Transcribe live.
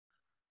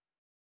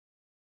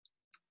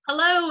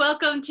Hello,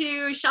 welcome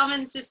to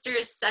Shaman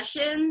Sister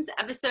Sessions,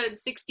 episode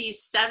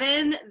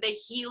 67, the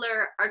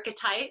Healer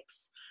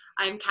Archetypes.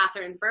 I'm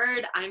Katherine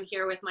Bird. I'm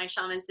here with my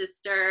Shaman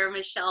sister,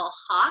 Michelle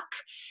Hawk.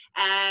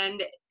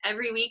 And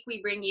every week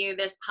we bring you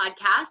this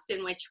podcast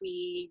in which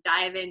we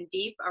dive in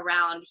deep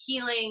around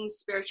healing,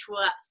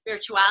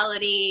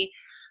 spirituality,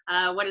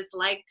 what it's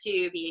like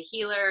to be a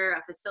healer,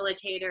 a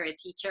facilitator, a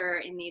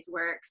teacher in these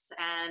works,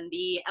 and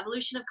the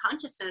evolution of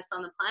consciousness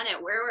on the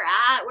planet, where we're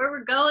at, where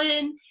we're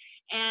going,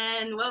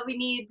 and what we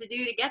need to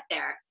do to get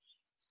there.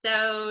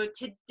 So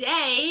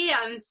today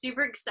I'm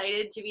super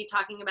excited to be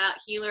talking about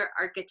healer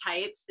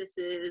archetypes. This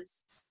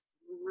is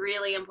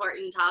really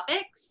important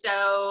topic.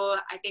 So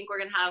I think we're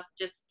going to have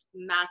just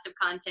massive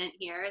content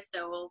here.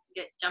 So we'll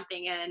get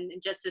jumping in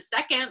just a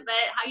second.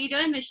 But how you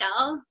doing,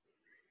 Michelle?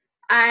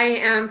 I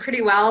am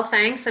pretty well,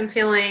 thanks. I'm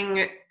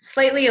feeling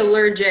slightly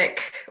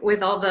allergic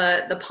with all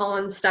the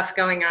pollen stuff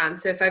going on.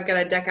 So if I've got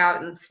to deck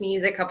out and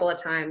sneeze a couple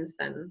of times,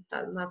 then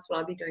that's what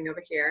I'll be doing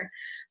over here.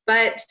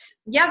 But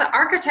yeah, the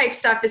archetype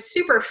stuff is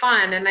super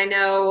fun. And I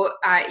know,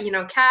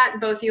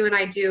 Kat, both you and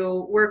I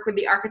do work with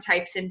the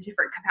archetypes in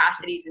different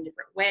capacities in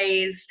different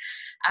ways.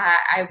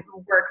 I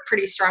work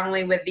pretty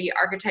strongly with the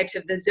archetypes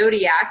of the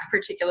zodiac,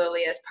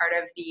 particularly as part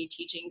of the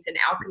teachings in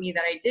alchemy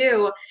that I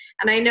do.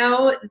 And I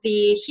know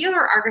the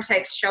healer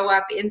archetypes show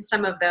up in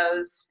some of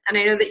those. And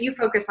I know that you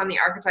focus on the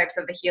archetypes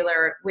of the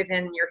healer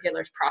within your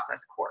Healer's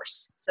Process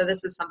course. So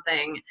this is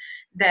something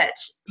that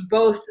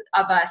both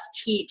of us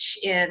teach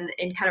in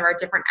kind of our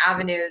different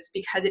avenues,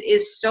 because it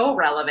is so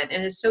relevant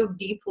and is so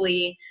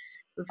deeply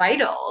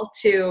vital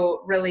to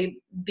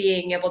really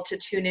being able to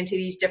tune into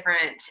these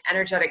different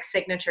energetic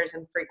signatures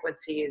and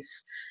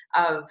frequencies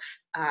of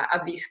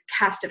these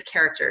cast of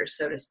characters,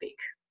 so to speak.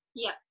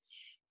 Yeah.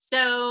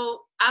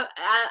 So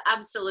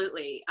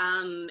absolutely.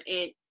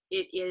 It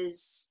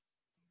is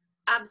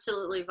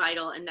absolutely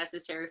vital and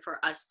necessary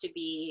for us to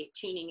be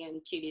tuning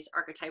into these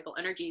archetypal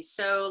energies.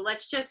 So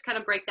let's just kind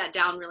of break that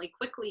down really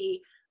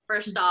quickly.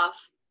 First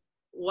off,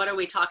 what are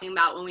we talking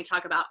about when we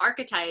talk about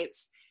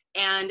archetypes?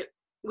 And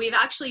we've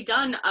actually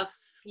done a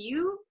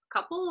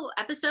couple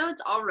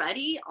episodes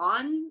already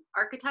on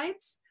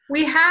archetypes.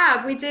 We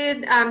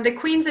did the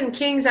Queens and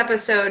Kings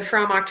episode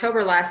from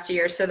October last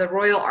year. So the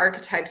royal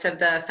archetypes of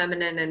the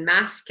feminine and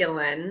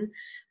masculine.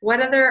 What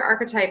other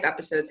archetype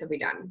episodes have we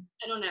done?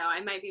 I don't know.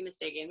 I might be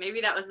mistaken. Maybe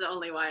that was the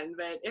only one,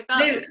 but it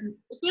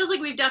feels like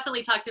we've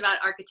definitely talked about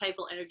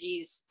archetypal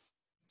energies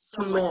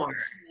more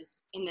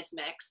in this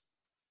mix.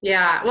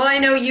 Yeah. Well, I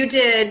know you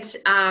did.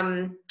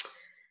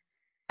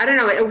 I don't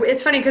know.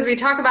 It's funny because we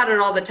talk about it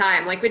all the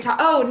time. Like we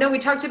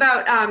talked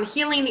about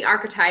healing the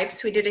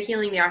archetypes. We did a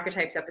healing the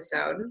archetypes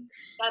episode.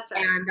 That's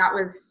right. And that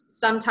was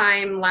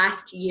sometime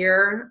last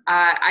year.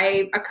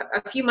 A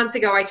few months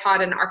ago, I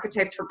taught an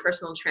archetypes for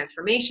personal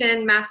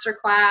transformation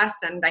masterclass.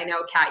 And I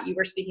know, Kat, you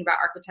were speaking about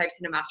archetypes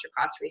in a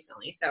masterclass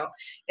recently. So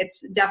it's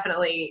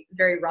definitely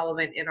very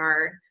relevant in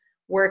our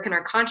work and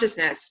our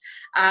consciousness.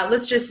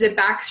 Let's just zip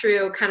back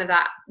through kind of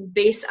that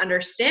base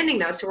understanding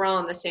though, so we're all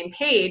on the same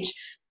page.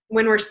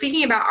 When we're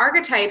speaking about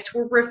archetypes,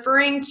 we're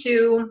referring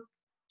to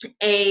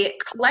a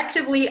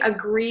collectively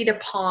agreed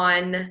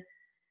upon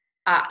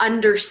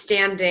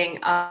understanding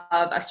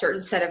of a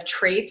certain set of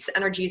traits,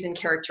 energies, and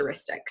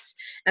characteristics.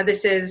 Now,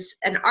 this is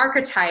an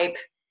archetype.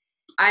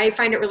 I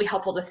find it really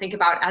helpful to think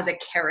about as a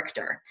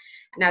character.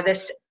 Now,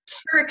 this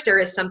character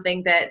is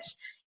something that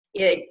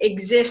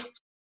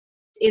exists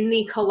in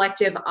the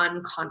collective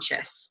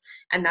unconscious.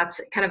 And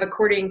that's kind of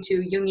according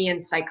to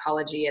Jungian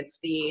psychology. It's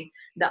the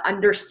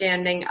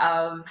understanding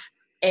of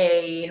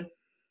a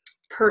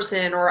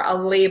person or a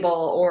label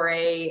or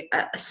a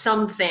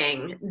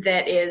something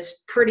that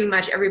is pretty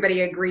much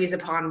everybody agrees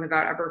upon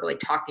without ever really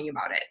talking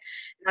about it.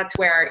 And that's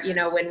where,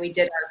 when we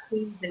did our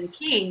Queens and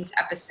Kings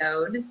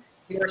episode,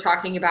 we were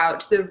talking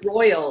about the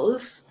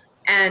royals.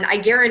 And I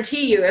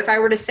guarantee you, if I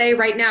were to say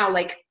right now,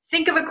 like,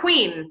 think of a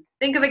queen,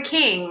 think of a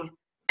king,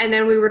 and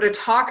then we were to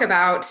talk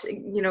about,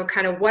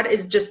 kind of what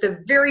is just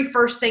the very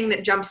first thing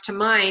that jumps to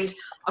mind,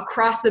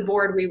 across the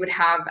board, we would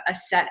have a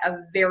set of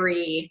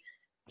very,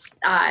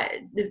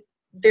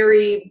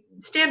 very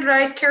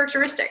standardized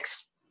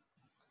characteristics.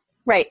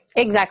 Right,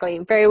 exactly.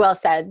 Very well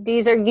said.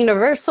 These are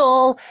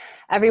universal.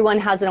 Everyone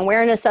has an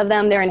awareness of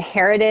them. They're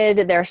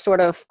inherited. They're sort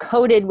of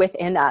coded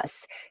within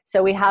us.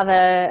 So we have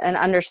an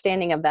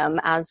understanding of them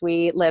as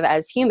we live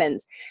as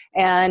humans.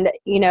 And,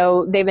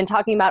 they've been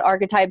talking about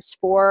archetypes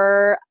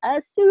for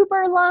a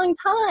super long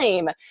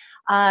time.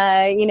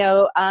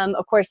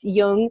 Of course,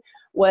 Jung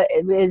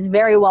is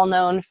very well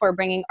known for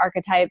bringing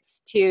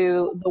archetypes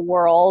to the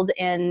world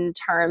in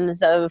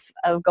terms of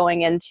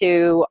going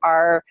into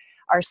our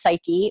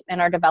psyche and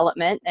our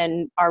development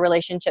and our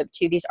relationship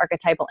to these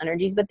archetypal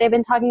energies. But they've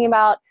been talking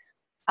about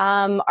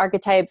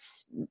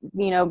archetypes,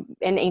 in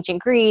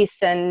ancient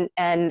Greece, and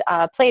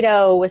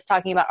Plato was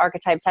talking about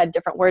archetypes, had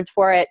different words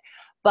for it.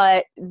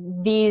 But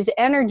these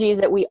energies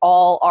that we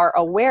all are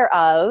aware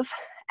of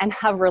and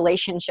have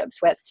relationships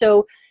with.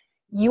 So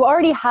you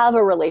already have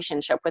a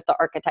relationship with the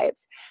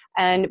archetypes.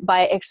 And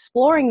by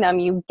exploring them,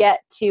 you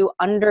get to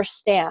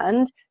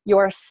understand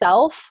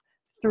yourself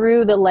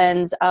through the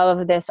lens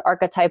of this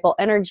archetypal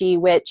energy,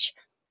 which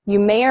you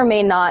may or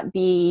may not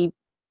be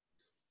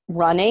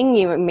running.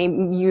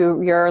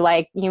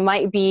 You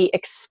might be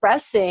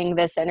expressing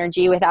this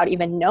energy without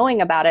even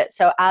knowing about it.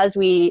 So as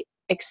we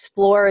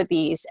explore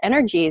these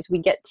energies, we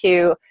get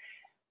to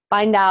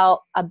find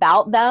out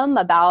about them,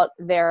 about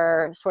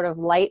their sort of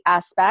light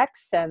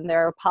aspects and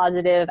their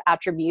positive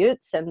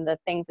attributes and the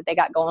things that they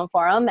got going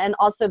for them, and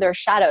also their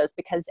shadows,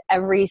 because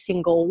every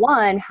single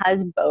one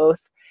has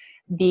both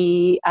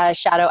the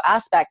shadow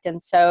aspect.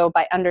 And so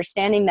by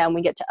understanding them,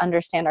 we get to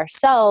understand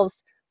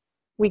ourselves.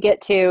 We get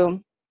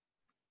to,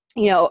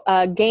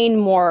 gain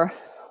more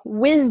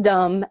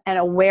wisdom and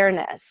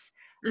awareness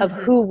of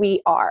who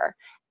we are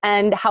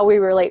and how we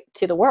relate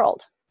to the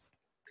world.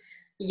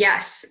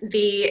 Yes,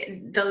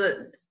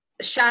 the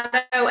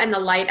shadow and the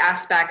light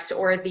aspects,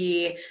 or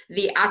the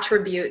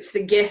attributes,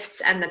 the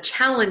gifts and the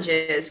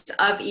challenges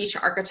of each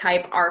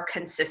archetype are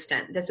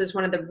consistent. This is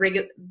one of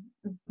the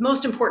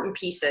most important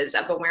pieces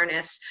of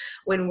awareness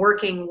when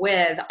working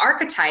with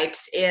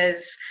archetypes,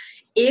 is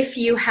if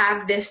you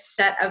have this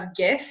set of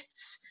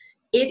gifts,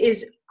 it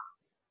is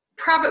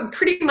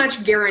pretty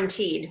much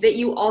guaranteed that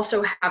you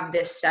also have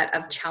this set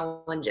of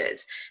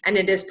challenges. And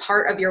it is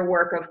part of your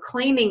work of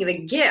claiming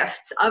the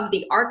gifts of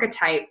the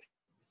archetype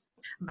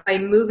by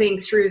moving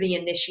through the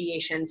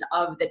initiations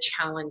of the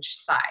challenge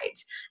side.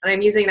 And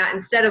I'm using that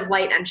instead of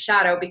light and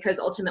shadow because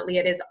ultimately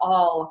it is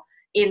all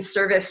in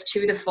service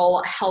to the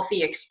full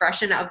healthy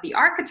expression of the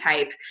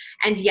archetype.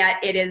 And yet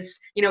it is,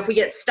 if we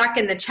get stuck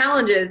in the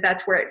challenges,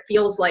 that's where it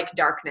feels like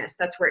darkness.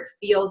 That's where it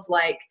feels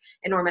like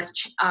enormous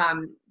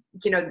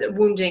the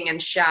wounding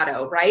and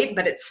shadow, right?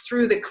 But it's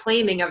through the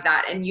claiming of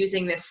that and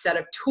using this set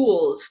of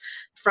tools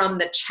from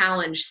the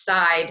challenge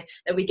side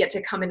that we get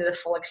to come into the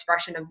full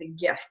expression of the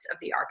gifts of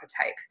the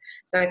archetype.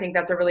 So I think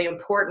that's a really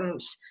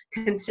important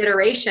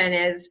consideration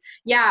is,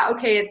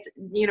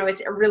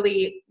 it's a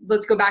really,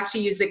 let's go back to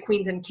use the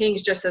queens and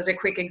kings just as a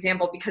quick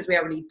example, because we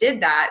already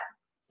did that.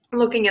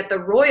 Looking at the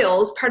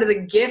royals, part of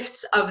the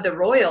gifts of the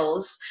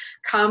royals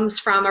comes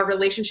from a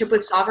relationship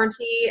with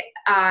sovereignty,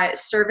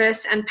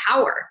 service, and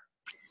power.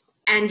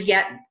 And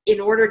yet, in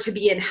order to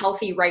be in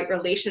healthy, right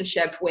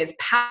relationship with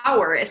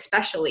power,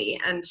 especially,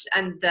 and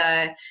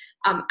the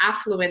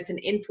affluence and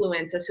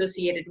influence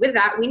associated with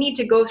that, we need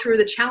to go through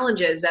the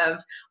challenges of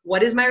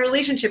what is my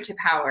relationship to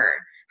power?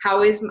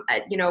 How is,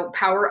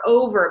 power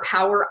over,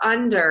 power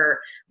under?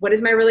 What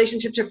is my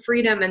relationship to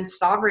freedom and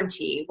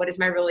sovereignty? What is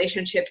my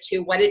relationship to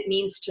what it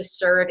means to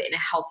serve in a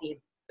healthy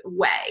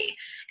way?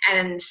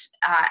 And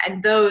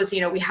those,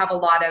 we have a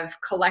lot of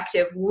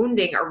collective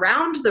wounding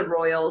around the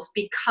royals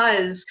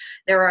because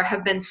there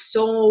have been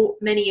so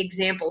many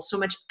examples, so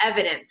much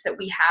evidence that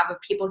we have of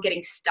people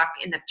getting stuck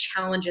in the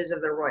challenges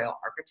of the royal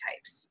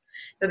archetypes.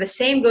 So the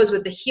same goes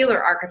with the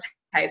healer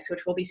archetypes,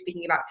 which we'll be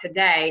speaking about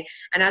today.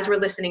 And as we're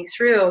listening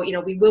through,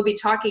 we will be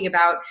talking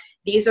about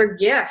these are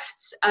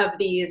gifts of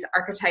these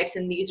archetypes,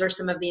 and these are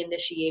some of the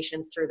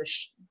initiations through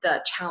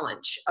the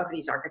challenge of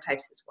these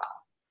archetypes as well.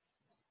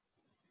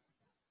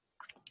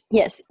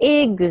 Yes,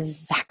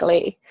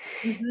 exactly.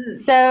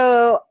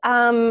 So,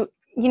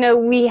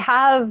 we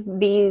have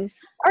these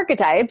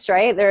archetypes,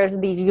 right? There's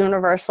these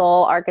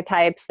universal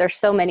archetypes. There's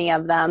so many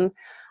of them.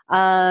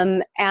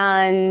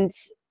 And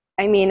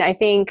I mean, I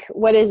think,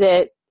 what is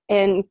it?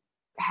 And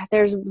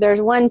there's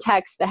one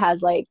text that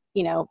has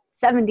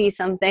 70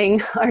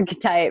 something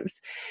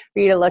archetypes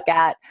for you to look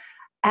at.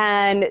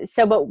 And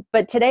so,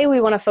 but today we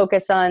want to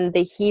focus on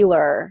the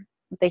healer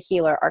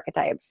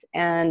archetypes.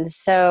 And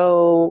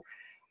so,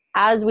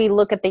 as we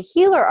look at the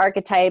healer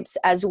archetypes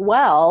as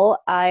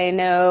well, I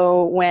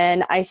know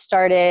when I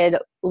started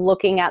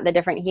looking at the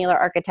different healer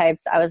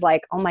archetypes, I was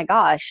like, oh my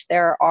gosh,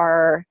 there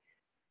are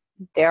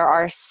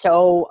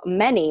so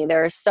many.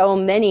 There are so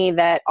many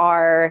that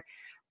are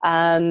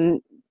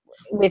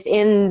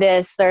within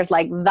this. There's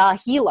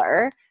the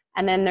healer,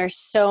 and then there's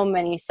so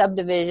many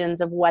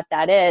subdivisions of what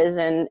that is,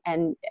 and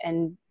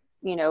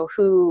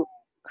who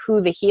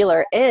the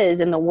healer is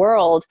in the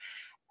world.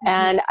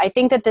 And I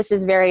think that this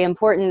is very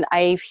important.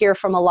 I hear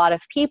from a lot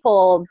of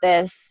people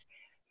this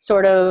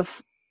sort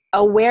of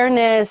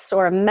awareness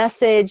or a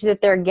message that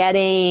they're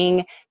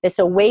getting, this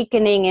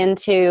awakening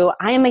into,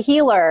 I am a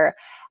healer.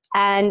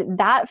 And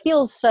that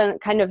feels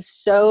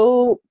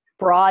so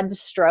broad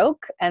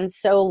stroke and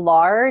so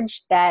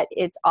large that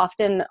it's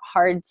often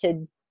hard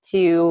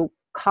to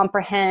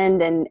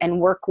comprehend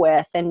and work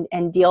with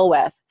and deal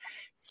with.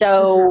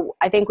 So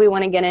I think we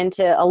want to get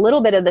into a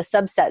little bit of the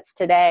subsets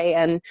today,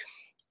 and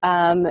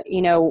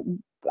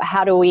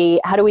how do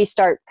we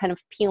start kind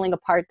of peeling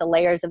apart the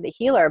layers of the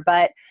healer?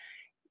 But,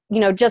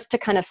 just to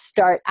kind of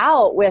start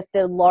out with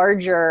the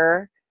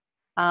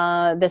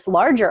this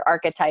larger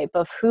archetype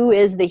of who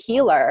is the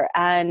healer,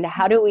 and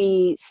how do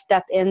we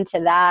step into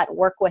that,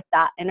 work with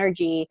that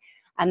energy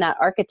and that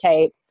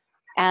archetype.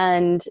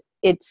 And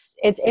it's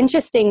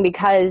interesting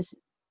because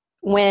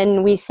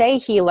when we say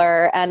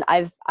healer, and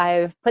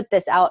I've put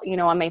this out, you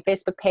know, on my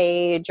Facebook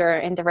page or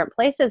in different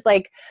places,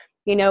 like,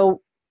 you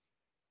know,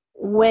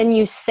 when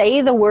you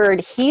say the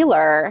word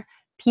healer,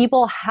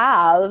 people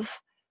have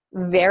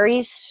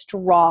very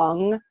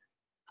strong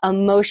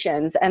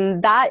emotions.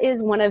 And that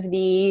is one of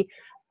the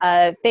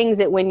things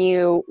that when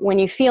you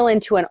feel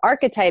into an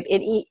archetype,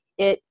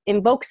 it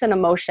invokes an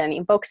emotion,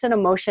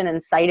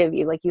 inside of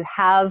you. Like you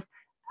have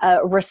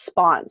a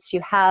response,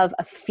 you have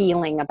a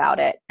feeling about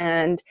it.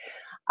 And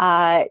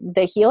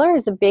the healer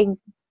is a big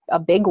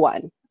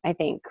one, I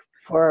think,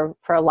 for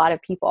a lot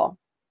of people.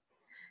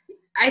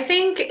 I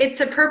think it's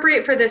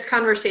appropriate for this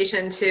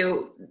conversation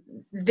to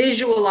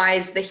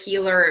visualize the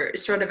healer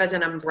sort of as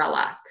an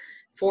umbrella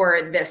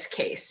for this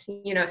case.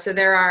 You know, so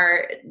there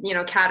are, you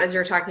know, Kat, as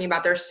you're talking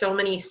about, there's so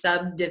many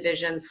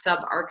subdivisions,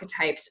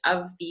 sub-archetypes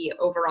of the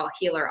overall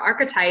healer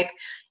archetype,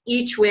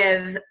 each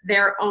with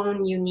their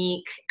own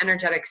unique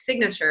energetic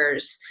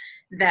signatures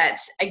that,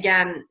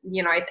 again,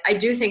 you know, I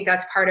do think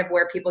that's part of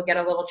where people get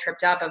a little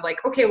tripped up of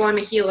like, okay, well, I'm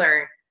a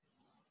healer.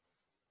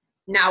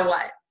 Now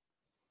what?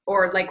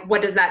 Or like,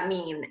 what does that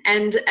mean?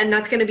 And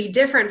that's going to be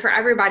different for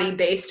everybody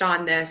based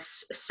on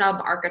this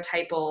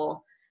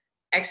sub-archetypal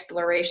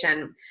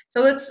exploration.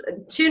 So let's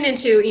tune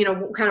into, you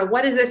know, kind of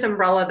what is this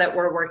umbrella that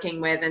we're working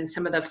with and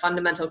some of the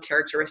fundamental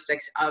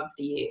characteristics of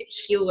the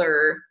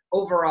healer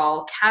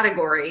overall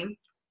category.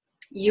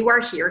 You are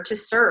here to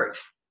serve.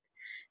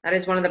 That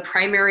is one of the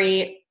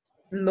primary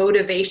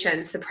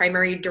motivations, the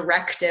primary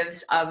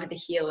directives of the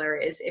healer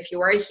is if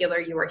you are a healer,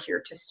 you are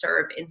here to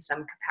serve in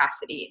some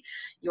capacity.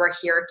 You are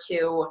here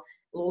to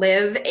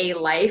live a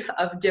life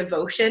of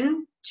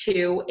devotion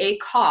to a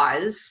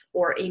cause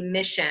or a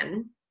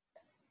mission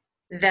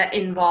that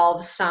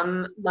involves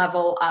some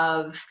level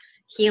of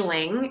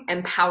healing,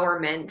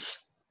 empowerment,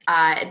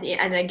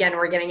 and again,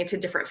 we're getting into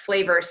different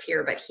flavors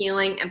here, but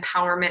healing,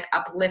 empowerment,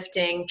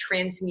 uplifting,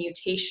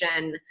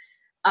 transmutation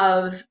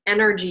of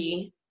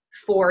energy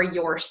for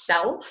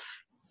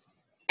yourself,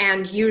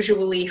 and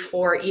usually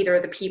for either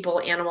the people,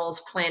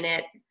 animals,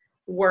 planet,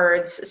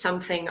 words,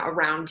 something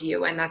around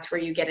you. And that's where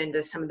you get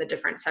into some of the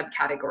different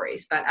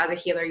subcategories. But as a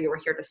healer, you were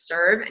here to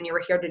serve, and you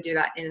were here to do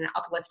that in an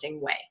uplifting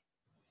way.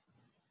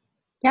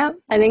 Yeah,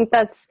 I think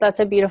that's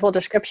a beautiful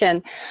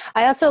description.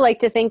 I also like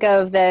to think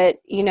of that,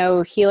 you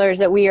know, healers,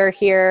 that we are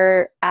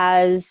here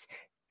as,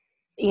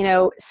 you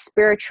know,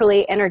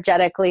 spiritually,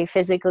 energetically,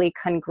 physically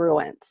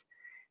congruent.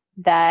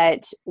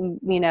 That,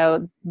 you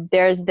know,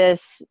 there's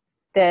this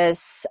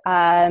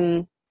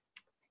you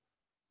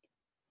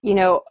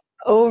know,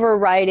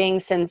 overriding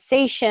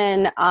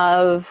sensation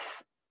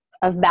of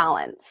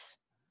balance,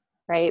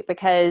 right?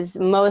 Because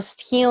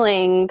most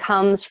healing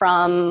comes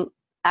from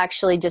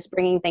actually just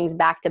bringing things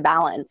back to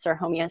balance or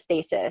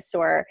homeostasis,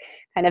 or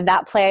kind of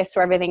that place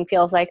where everything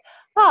feels like,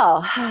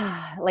 oh,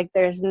 like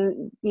there's,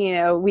 you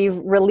know, we've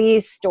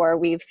released, or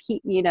we've,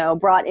 you know,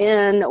 brought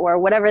in, or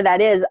whatever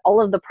that is,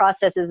 all of the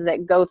processes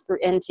that go through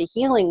into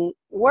healing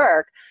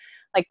work,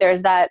 like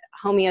there's that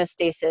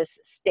homeostasis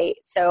state.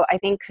 So I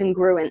think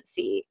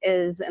congruency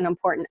is an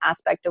important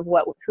aspect of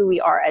who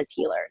we are as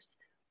healers.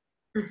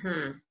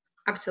 Mm-hmm.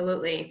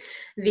 Absolutely.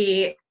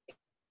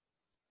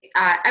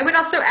 I would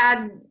also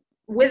add,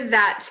 with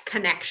that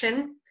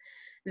connection,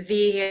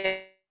 the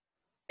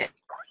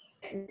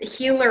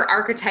healer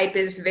archetype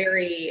is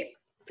very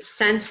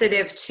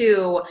sensitive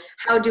to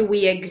how do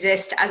we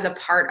exist as a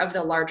part of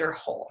the larger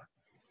whole.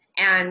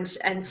 And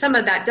some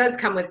of that does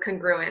come with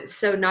congruence.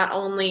 So not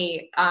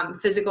only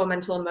physical,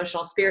 mental,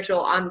 emotional,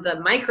 spiritual on the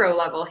micro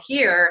level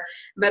here,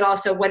 but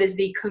also what is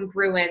the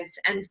congruence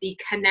and the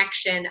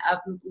connection of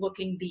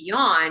looking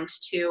beyond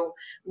to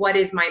what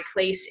is my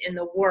place in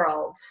the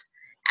world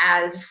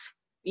as,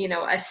 you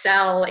know, a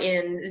cell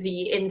in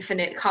the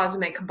infinite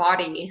cosmic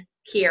body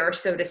here,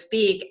 so to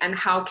speak, and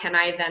how can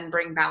I then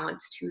bring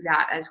balance to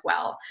that as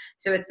well.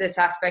 So it's this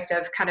aspect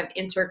of kind of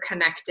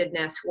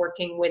interconnectedness,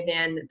 working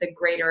within the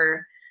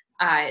greater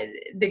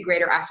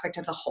aspect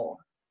of the whole.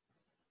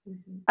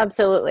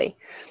 Absolutely.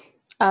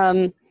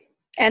 And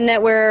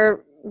that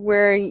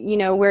we're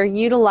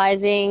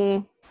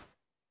utilizing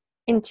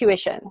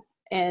intuition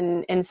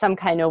in some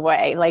kind of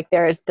way. Like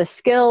there's the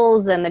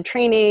skills and the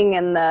training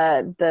and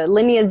the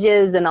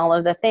lineages and all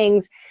of the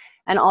things.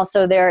 And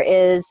also there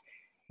is,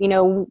 you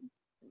know,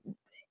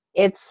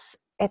 it's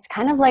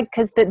kind of like,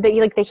 because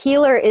the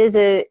healer is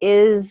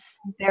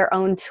their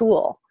own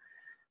tool,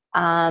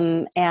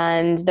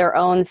 and their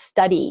own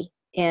study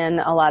in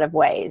a lot of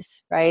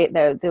ways, right?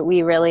 That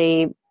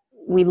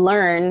we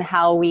learn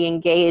how we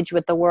engage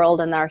with the world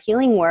and our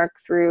healing work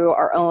through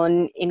our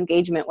own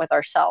engagement with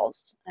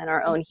ourselves and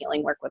our own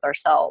healing work with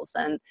ourselves,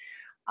 and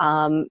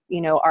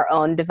you know, our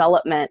own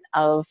development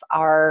of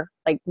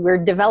we're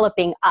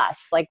developing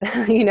us, like,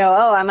 you know,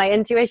 oh, my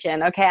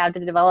intuition, okay, I have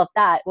to develop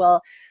that.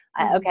 Well,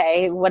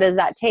 okay, what does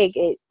that take?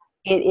 It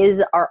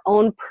is our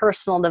own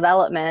personal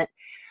development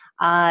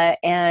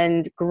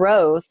and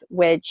growth,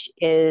 which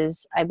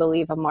is, I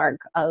believe, a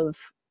mark of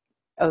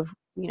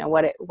you know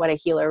what a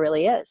healer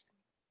really is.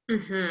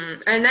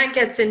 And that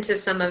gets into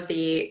some of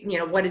the,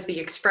 what is the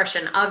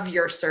expression of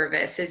your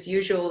service is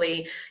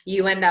usually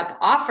you end up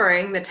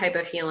offering the type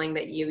of healing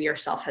that you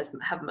yourself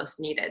have most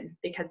needed,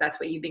 because that's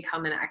what you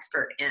become an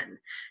expert in.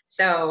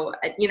 So,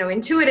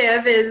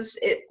 intuitive is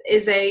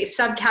a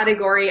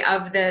subcategory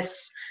of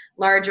this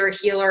larger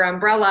healer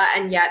umbrella,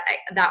 and yet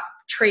that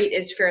trait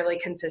is fairly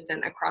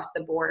consistent across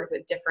the board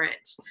with different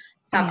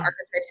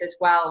sub-archetypes as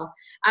well.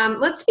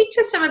 Let's speak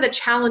to some of the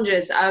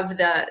challenges of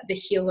the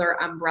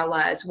healer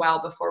umbrella as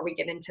well before we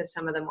get into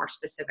some of the more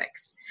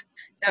specifics.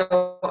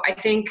 So I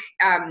think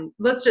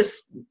let's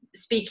just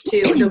speak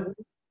to the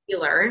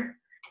healer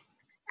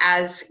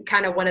as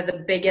kind of one of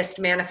the biggest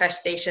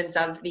manifestations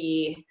of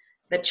the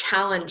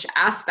challenge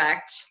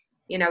aspect.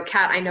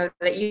 Kat, I know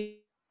that you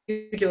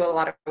do a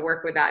lot of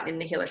work with that in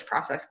the Healer's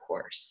Process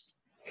course.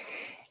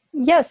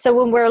 Yeah, so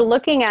when we're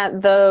looking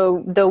at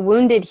the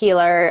wounded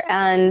healer,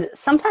 and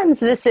sometimes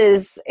this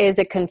is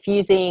a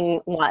confusing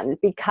one,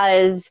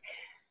 because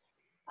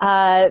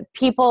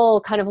people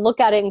kind of look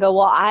at it and go,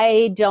 well,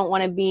 I don't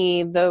want to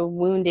be the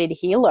wounded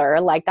healer.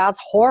 Like, that's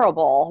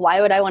horrible.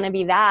 Why would I want to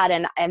be that?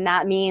 And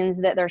that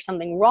means that there's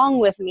something wrong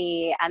with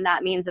me, and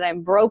that means that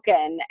I'm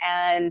broken.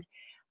 And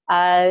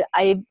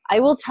I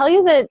will tell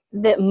you that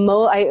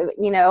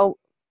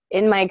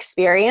in my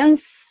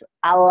experience,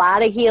 a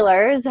lot of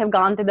healers have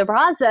gone through the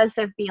process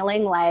of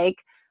feeling like,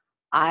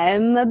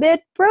 I'm a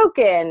bit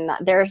broken.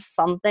 There's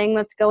something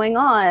that's going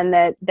on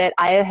that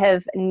I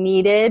have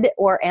needed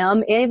or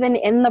am even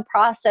in the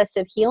process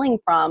of healing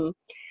from.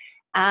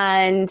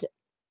 And,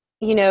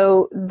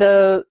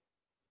 the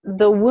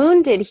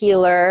wounded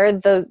healer,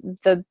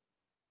 the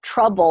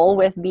trouble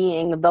with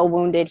being the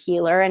wounded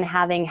healer and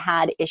having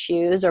had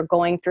issues or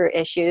going through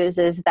issues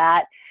is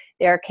that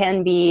there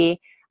can be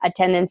a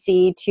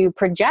tendency to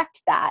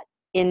project that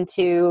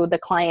into the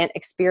client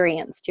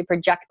experience, to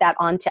project that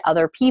onto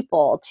other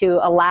people,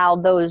 to allow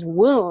those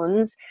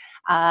wounds,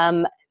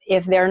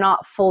 if they're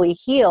not fully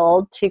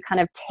healed, to kind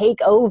of take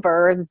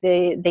over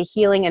the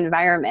healing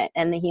environment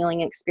and the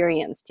healing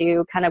experience,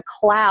 to kind of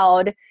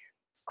cloud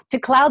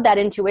that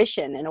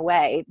intuition in a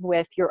way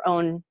with your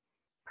own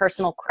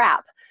personal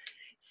crap.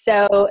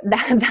 So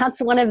that's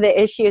one of the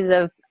issues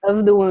of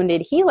the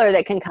wounded healer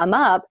that can come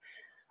up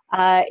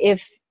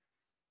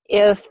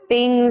if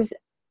things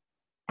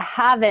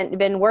haven't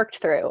been worked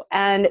through.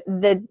 And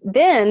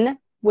then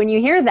when you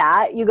hear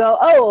that, you go,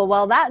 oh,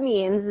 well, that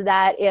means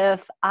that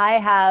if I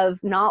have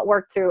not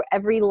worked through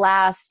every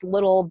last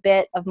little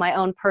bit of my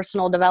own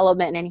personal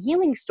development and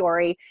healing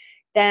story,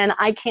 then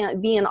I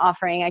can't be an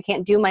offering. I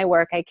can't do my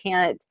work. I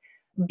can't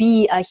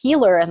be a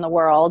healer in the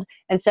world.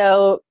 And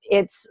so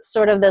it's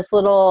sort of this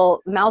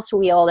little mouse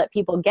wheel that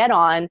people get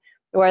on,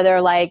 where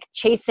they're like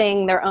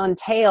chasing their own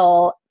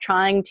tail,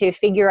 trying to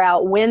figure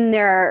out when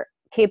they're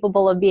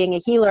capable of being a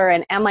healer,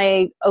 and am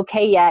I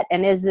okay yet,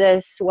 and is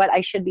this what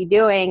I should be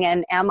doing,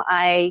 and am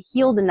I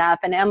healed enough,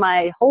 and am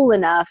I whole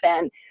enough,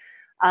 and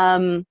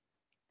am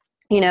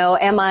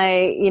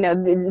I,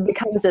 it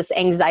becomes this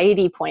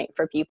anxiety point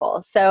for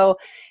people. So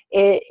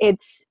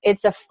it's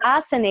a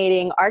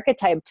fascinating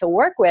archetype to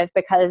work with,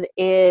 because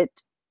it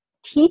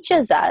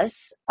teaches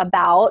us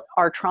about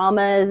our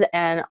traumas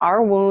and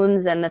our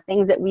wounds and the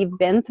things that we've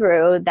been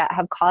through that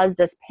have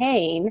caused us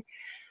pain,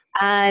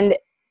 and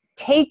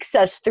takes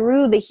us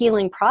through the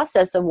healing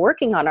process of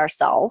working on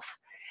ourselves,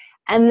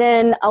 and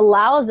then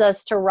allows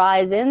us to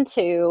rise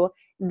into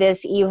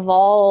this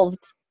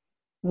evolved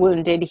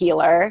wounded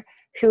healer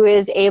who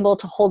is able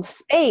to hold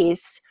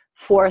space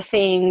for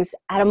things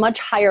at a much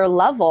higher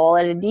level,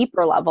 at a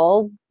deeper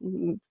level,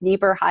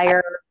 deeper,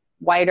 higher,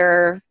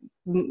 wider,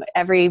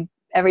 every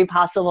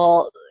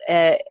possible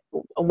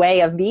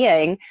way of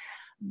being,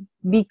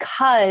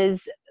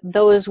 because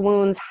those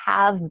wounds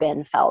have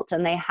been felt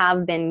and they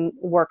have been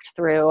worked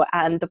through,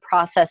 and the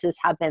processes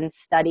have been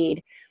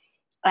studied.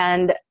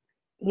 And,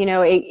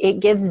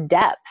 it gives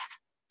depth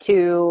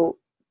to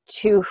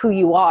who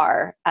you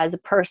are as a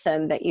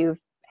person, that you've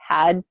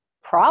had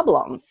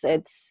problems.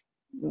 It's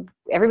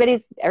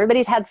everybody's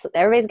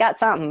got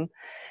something.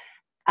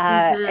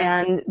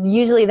 And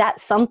usually that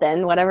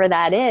something, whatever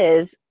that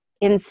is,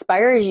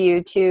 inspires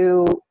you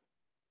to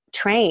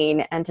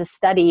train and to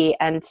study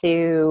and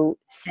to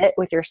sit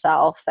with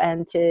yourself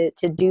and to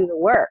do the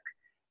work,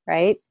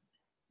 right?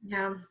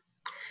 Yeah.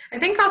 I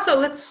think also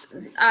let's,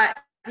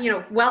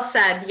 well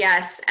said,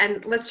 yes.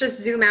 And let's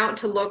just zoom out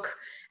to look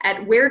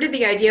at where did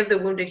the idea of the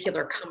wounded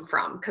healer come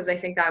from? Because I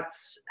think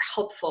that's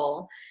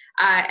helpful.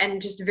 And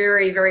just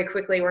very, very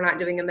quickly, we're not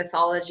doing a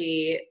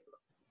mythology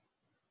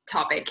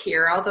topic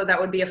here, although that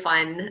would be a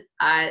fun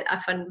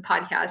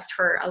podcast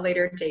for a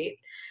later date.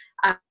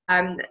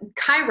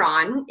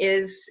 Chiron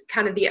is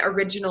kind of the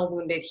original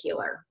wounded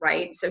healer,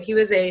 right? So he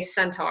was a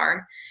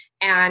centaur,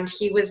 and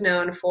he was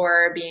known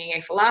for being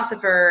a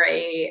philosopher,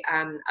 a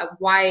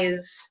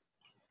wise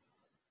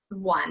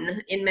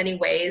one in many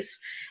ways.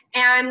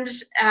 And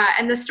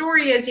the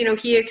story is,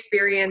 he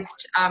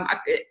experienced a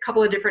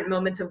couple of different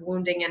moments of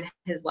wounding in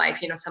his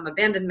life, some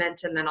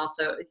abandonment, and then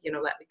also,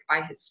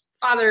 by his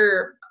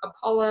father,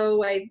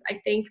 Apollo, I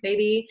think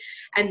maybe.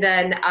 And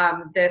then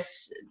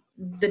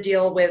the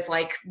deal with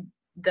like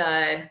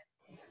the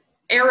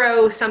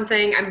arrow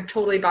something. I'm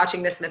totally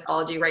botching this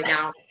mythology right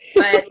now,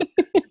 but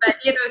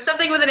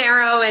something with an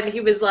arrow, and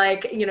he was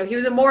like, he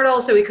was immortal,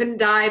 so he couldn't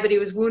die, but he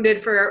was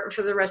wounded for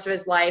the rest of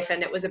his life.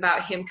 And it was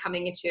about him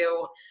coming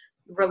into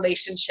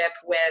relationship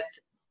with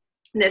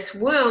this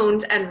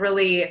wound and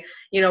really,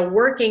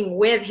 working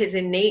with his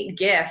innate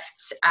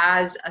gifts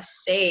as a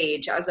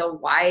sage, as a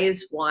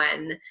wise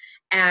one,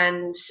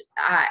 and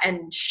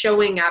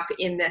showing up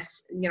in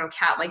this,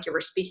 Kat, like you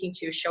were speaking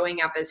to,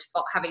 showing up as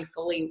having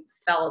fully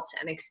felt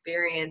and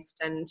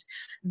experienced and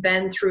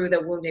been through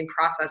the wounding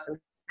process, and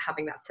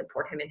having that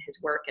support him in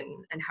his work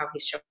and how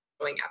he's showing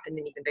up in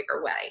an even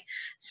bigger way.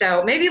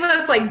 So maybe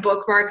let's like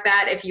bookmark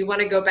that. If you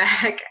want to go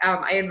back,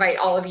 I invite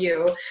all of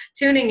you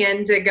tuning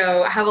in to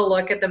go have a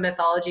look at the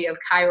mythology of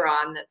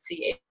Chiron, that's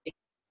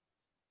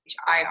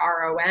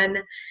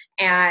Chiron,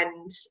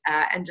 and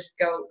just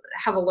go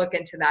have a look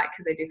into that,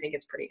 because I do think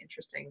it's pretty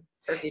interesting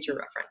for future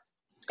reference.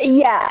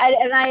 Yeah,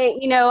 and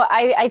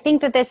I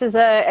think that this is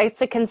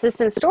it's a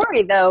consistent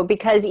story though,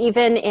 because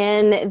even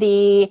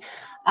in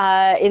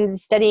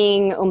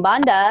studying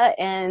Umbanda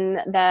in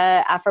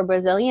the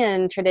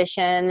Afro-Brazilian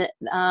tradition,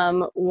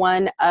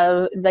 one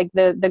of like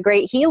the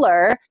great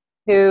healer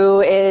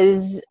who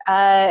is,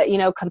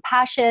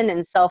 compassion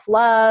and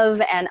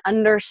self-love and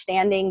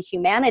understanding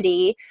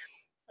humanity,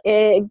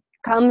 it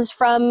comes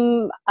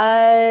from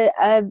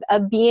a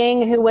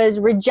being who was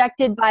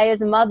rejected by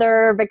his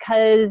mother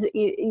because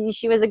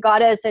she was a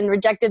goddess, and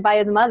rejected by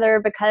his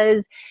mother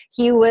because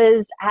he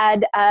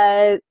had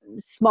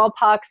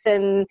smallpox,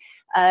 and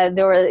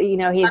there were,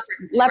 he's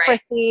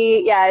leprosy,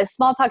 right? Yeah,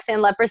 smallpox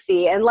and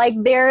leprosy. And like,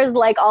 there's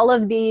like all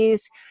of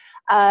these,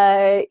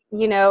 and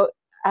in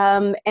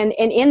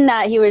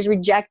that he was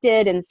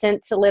rejected and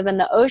sent to live in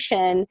the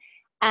ocean,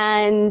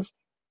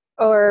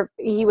 or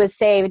he was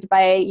saved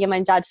by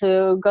Yemanja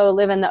to go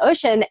live in the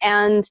ocean,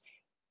 and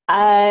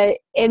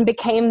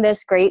became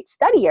this great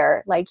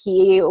studier. Like,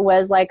 he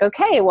was like,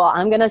 okay, well,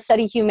 I'm going to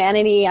study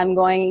humanity. I'm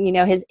going,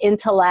 his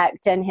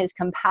intellect and his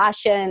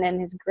compassion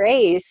and his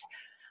grace.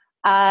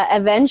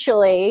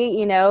 Eventually,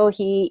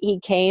 he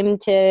came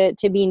to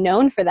be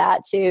known for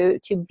that, to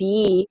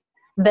be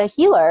the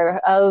healer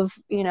of,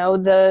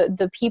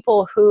 the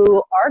people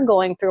who are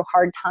going through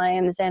hard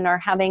times and are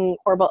having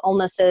horrible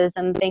illnesses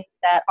and things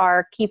that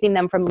are keeping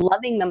them from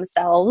loving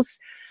themselves,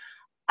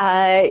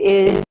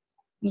 is,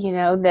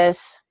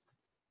 this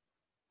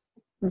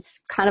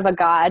kind of a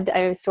god,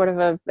 sort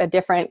of a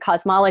different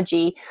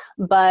cosmology,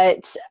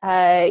 but,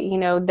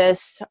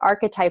 this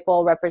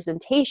archetypal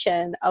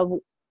representation of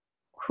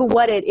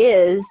what it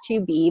is to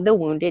be the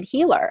wounded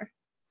healer.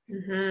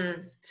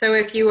 Mm-hmm. So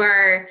if you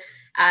are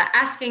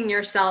asking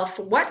yourself,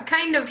 what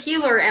kind of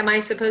healer am I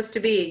supposed to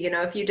be?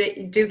 If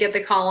you do get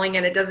the calling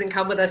and it doesn't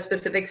come with a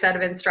specific set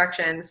of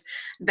instructions,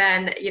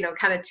 then,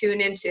 kind of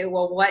tune into,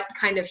 well, what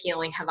kind of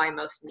healing have I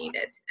most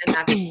needed? And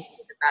that's the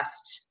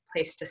best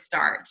place to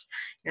start.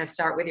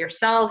 Start with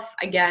yourself,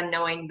 again,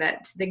 knowing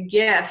that the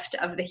gift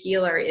of the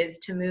healer is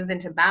to move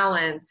into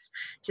balance,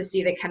 to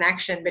see the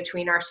connection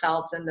between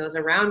ourselves and those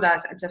around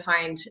us, and to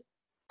find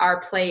our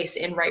place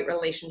in right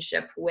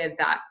relationship with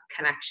that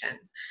connection.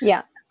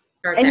 Yeah.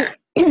 Start there.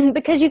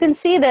 Because you can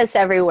see this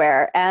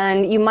everywhere,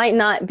 and you might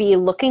not be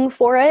looking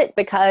for it,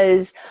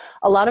 because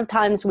a lot of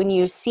times when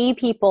you see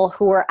people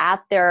who are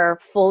at their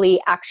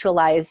fully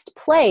actualized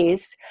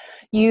place,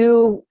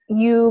 you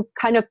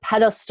kind of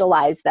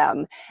pedestalize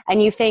them,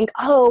 and you think,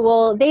 oh,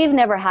 well, they've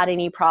never had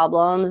any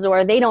problems,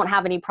 or they don't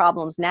have any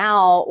problems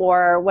now,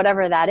 or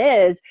whatever that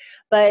is.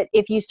 But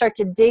if you start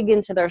to dig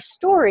into their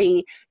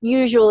story,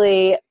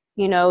 usually,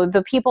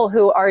 the people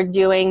who are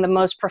doing the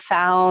most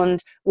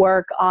profound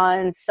work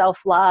on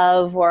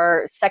self-love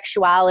or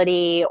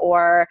sexuality,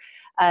 or,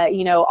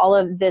 all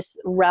of this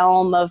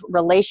realm of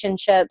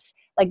relationships,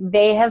 like,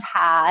 they have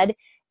had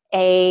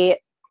a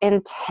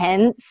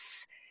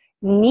intense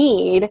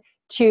need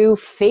to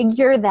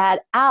figure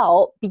that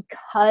out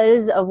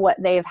because of what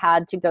they've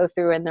had to go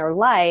through in their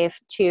life,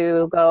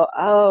 to go,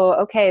 oh,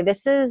 okay,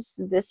 this is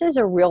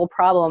a real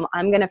problem.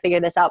 I'm going to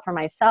figure this out for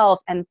myself.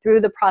 And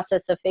through the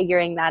process of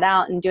figuring that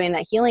out and doing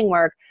that healing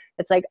work,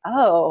 it's like,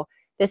 oh,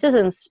 this is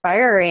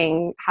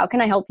inspiring. How can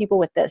I help people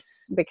with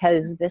this?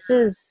 Because this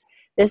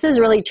has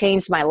really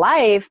changed my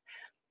life.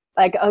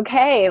 Like,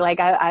 okay, like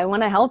I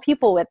want to help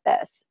people with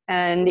this.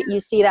 And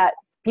you see that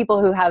people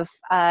who have,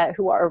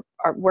 who are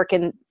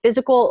working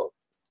physical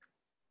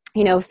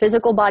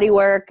body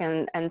work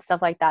and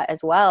stuff like that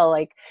as well.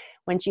 Like,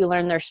 once you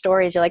learn their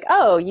stories, you're like,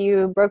 oh,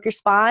 you broke your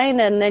spine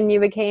and then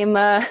you became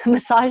a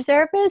massage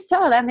therapist?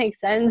 Oh, that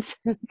makes sense.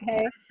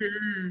 Okay.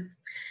 Mm-hmm.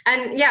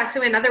 And yeah,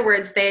 so in other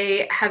words,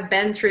 they have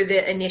been through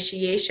the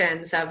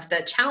initiations of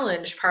the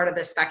challenge part of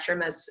the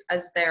spectrum as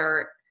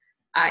their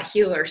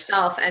healer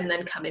self, and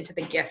then come into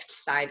the gift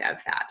side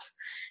of that.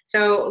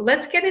 So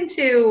let's get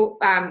into,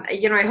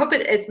 I hope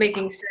it's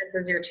making sense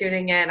as you're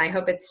tuning in. I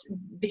hope it's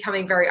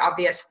becoming very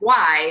obvious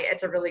why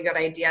it's a really good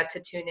idea to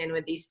tune in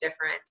with these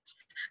different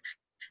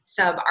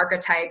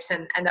sub-archetypes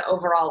and the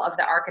overall of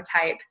the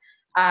archetype.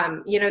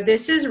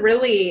 This is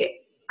really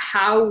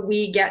how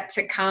we get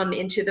to come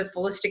into the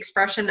fullest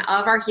expression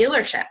of our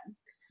healership.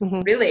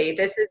 Mm-hmm. Really,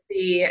 this is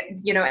the,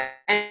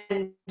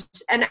 and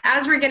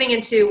as we're getting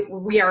into,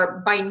 we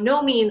are by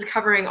no means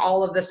covering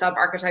all of the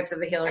sub-archetypes of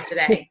the healer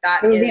today.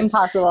 That is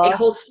impossible. A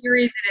whole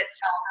series in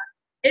itself.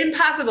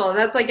 Impossible.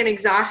 That's like an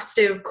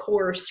exhaustive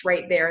course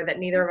right there that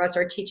neither of us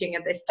are teaching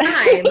at this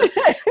time.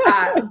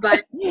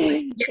 But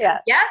yeah,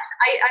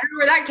 I don't know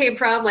where that came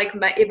from. Like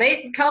it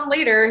may come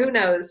later, who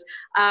knows?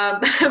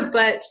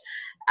 But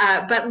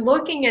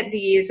looking at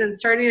these and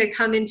starting to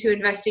come into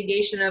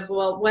investigation of,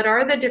 well, what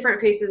are the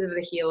different faces of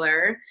the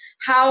healer?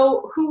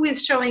 Who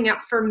is showing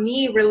up for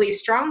me really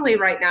strongly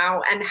right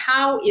now? And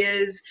how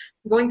is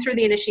going through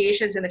the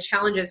initiations and the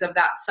challenges of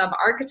that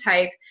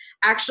sub-archetype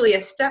actually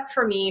a step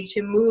for me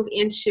to move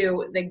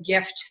into the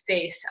gift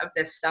face of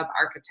this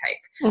sub-archetype?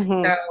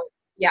 Mm-hmm. So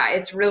yeah,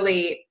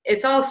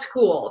 it's all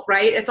school,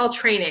 right? It's all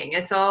training.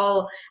 It's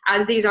all,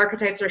 as these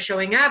archetypes are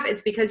showing up,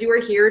 it's because you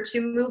are here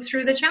to move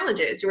through the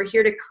challenges. You are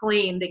here to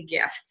claim the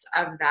gifts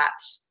of that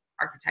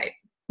archetype.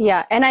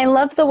 Yeah. And I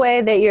love the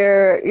way that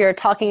you're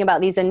talking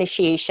about these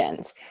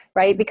initiations,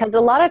 right? Because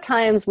a lot of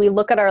times we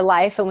look at our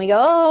life and we go,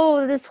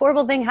 oh, this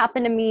horrible thing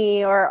happened to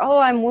me, or, oh,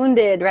 I'm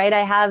wounded, right?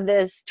 I have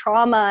this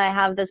trauma. I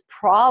have this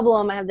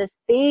problem. I have this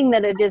thing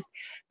that it just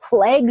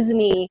plagues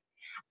me.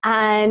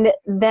 And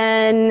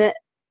then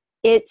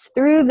it's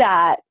through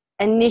that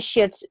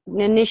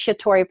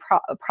initiatory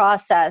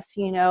process.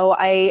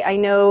 I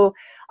know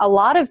a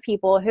lot of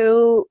people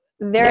who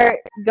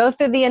go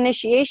through the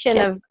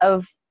initiation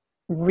of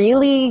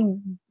really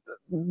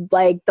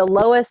like the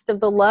lowest of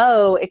the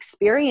low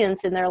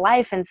experience in their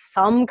life in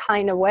some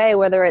kind of way,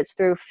 whether it's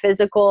through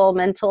physical,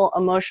 mental,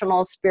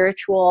 emotional,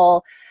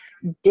 spiritual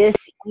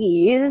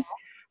dis-ease,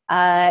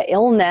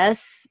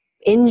 illness,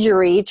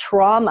 injury,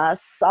 trauma,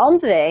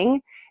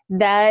 something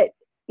that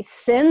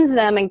sends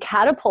them and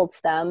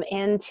catapults them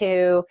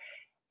into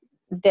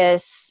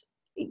this,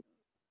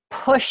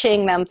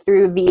 pushing them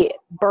through the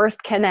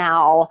birth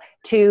canal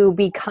to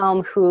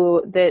become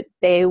who that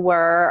they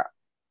were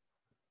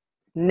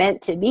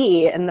meant to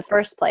be in the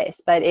first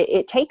place. But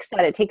it takes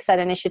that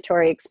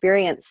initiatory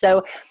experience.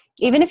 So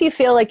even if you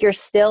feel like you're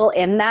still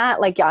in that,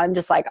 like, I'm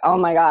just like, oh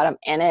my God,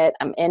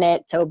 I'm in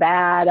it so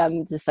bad,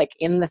 I'm just like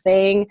in the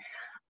thing,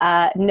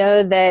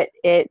 know that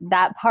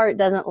that part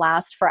doesn't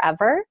last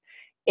forever.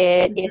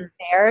 It is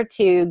there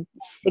to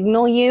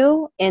signal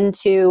you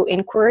into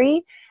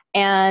inquiry.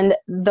 And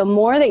the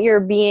more that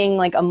you're being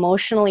like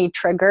emotionally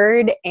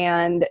triggered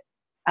and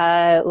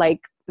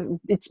like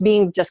it's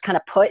being just kind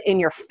of put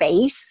in your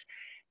face,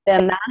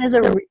 then that is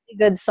a really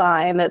good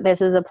sign that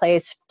this is a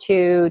place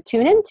to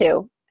tune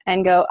into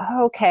and go,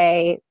 oh,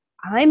 okay,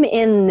 I'm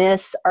in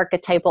this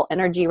archetypal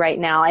energy right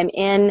now. I'm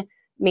in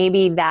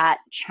maybe that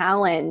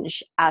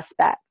challenge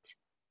aspect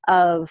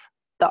of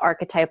the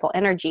archetypal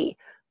energy.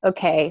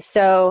 Okay,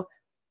 so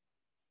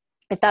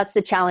if that's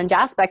the challenge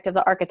aspect of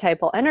the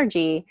archetypal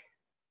energy,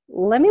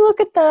 let me look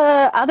at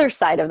the other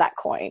side of that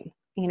coin.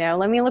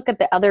 Let me look at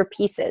the other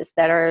pieces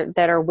that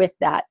are with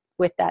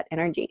that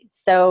energy.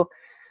 So,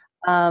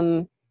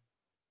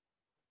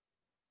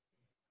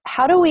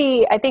 how do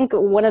we? I think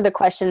one of the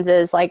questions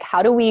is like,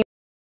 how do we?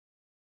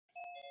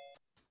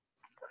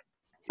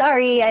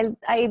 Sorry,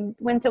 I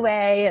went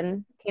away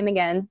and came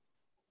again.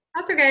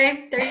 That's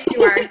okay. There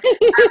you are.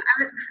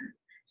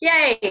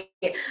 Yay.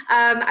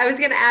 I was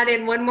going to add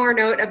in one more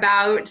note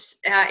about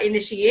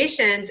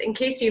initiations. In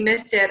case you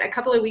missed it, a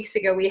couple of weeks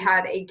ago, we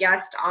had a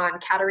guest on,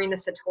 Katherine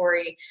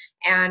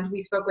and we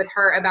spoke with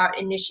her about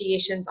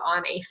initiations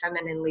on a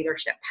feminine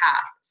leadership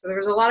path. So there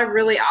was a lot of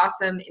really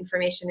awesome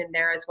information in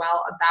there as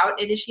well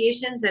about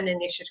initiations and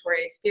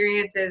initiatory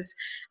experiences.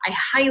 I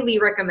highly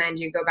recommend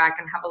you go back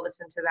and have a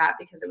listen to that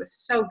because it was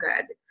so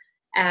good.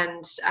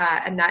 And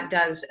that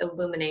does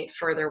illuminate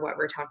further what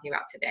we're talking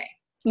about today.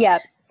 Yeah.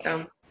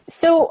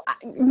 So,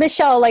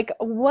 Michelle, like,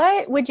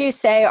 what would you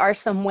say are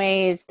some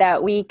ways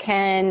that we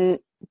can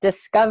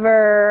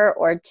discover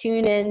or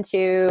tune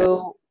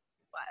into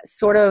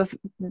sort of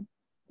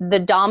the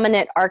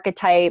dominant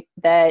archetype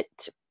that,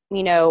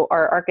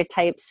 are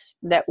archetypes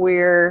that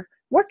we're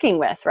working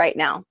with right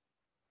now?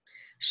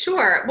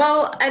 Sure.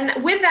 Well,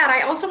 and with that,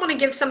 I also want to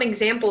give some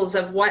examples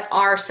of what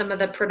are some of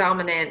the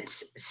predominant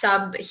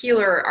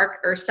sub-healer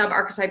or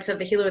sub-archetypes of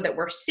the healer that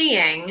we're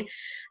seeing.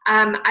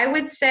 I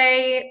would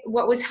say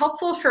what was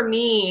helpful for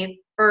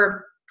me,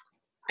 or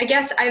I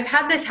guess I've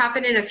had this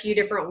happen in a few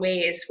different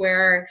ways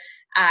where,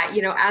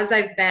 as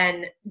I've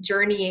been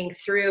journeying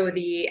through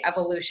the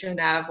evolution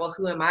of, well,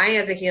 who am I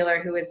as a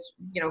healer? Who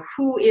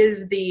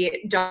is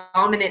the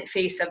dominant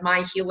face of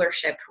my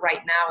healership right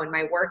now in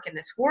my work in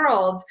this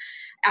world?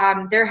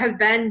 There have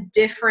been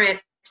different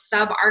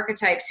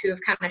sub-archetypes who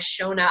have kind of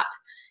shown up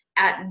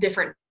at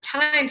different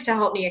times to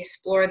help me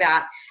explore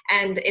that.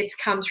 And it's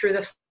come through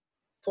the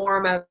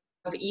form of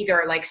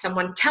either like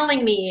someone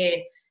telling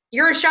me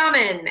you're a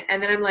shaman,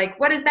 and then I'm like,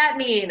 what does that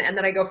mean? And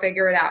then I go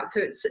figure it out. So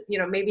it's, you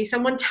know, maybe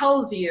someone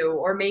tells you,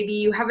 or maybe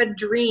you have a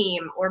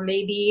dream, or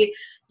maybe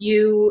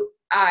you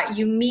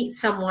meet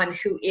someone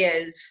who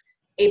is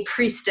a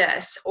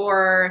priestess,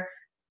 or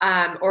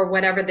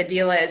whatever the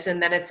deal is.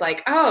 And then it's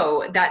like,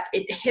 oh, that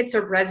it hits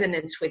a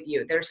resonance with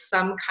you. There's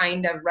some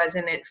kind of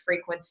resonant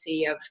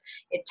frequency of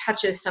it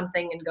touches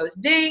something and goes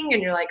ding,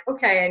 and you're like,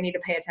 okay, I need to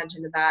pay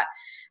attention to that.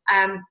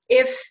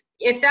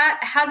 If that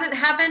hasn't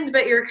happened,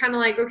 but you're kind of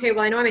like, okay,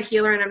 well, I know I'm a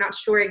healer and I'm not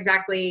sure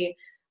exactly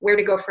where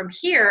to go from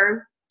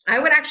here, I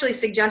would actually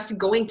suggest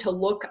going to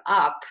look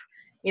up,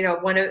 you know,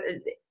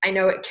 I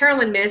know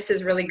Carolyn Miss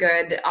is really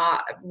good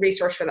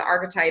resource for the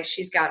archetypes.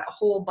 She's got a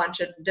whole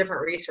bunch of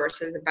different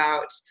resources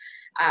about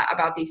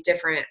these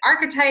different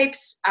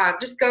archetypes.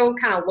 Just go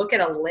kind of look at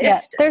a list. Yeah,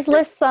 there's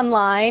lists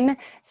online.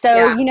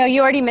 So, you know,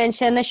 you already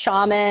mentioned the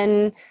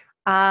shaman.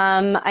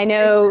 I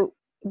know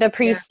the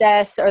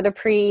priestess or the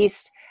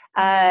priest.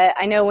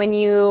 I know when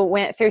you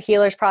went through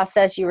healer's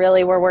process, you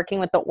really were working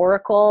with the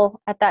oracle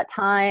at that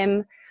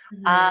time.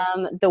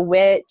 The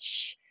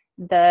witch,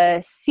 the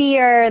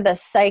seer, the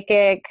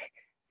psychic,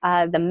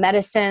 the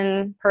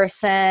medicine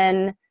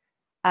person.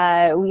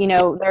 You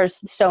know,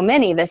 there's so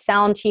many. The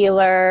sound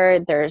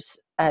healer, there's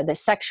the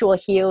sexual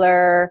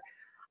healer.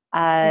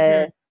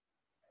 What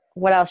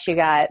else you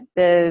got?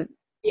 The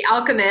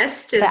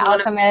alchemist is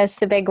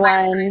a big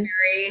one.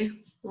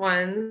 Primary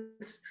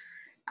ones.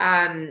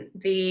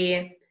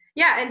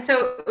 And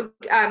so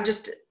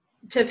just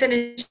to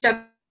finish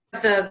up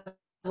the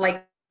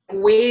like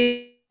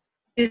ways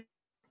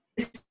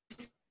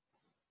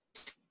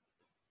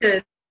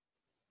to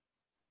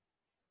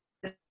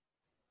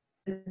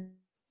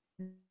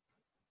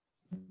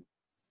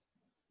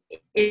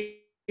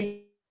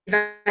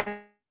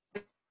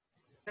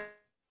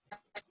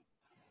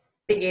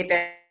investigate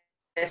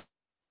this,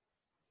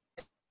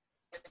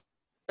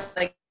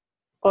 like,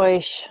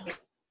 Oish.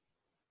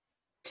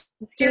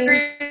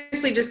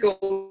 seriously, just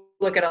go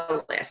look at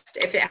a list.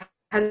 If it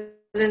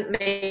hasn't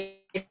made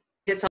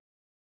its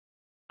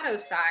auto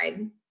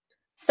side.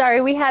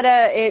 Sorry,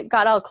 it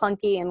got all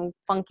clunky and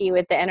funky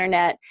with the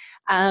internet.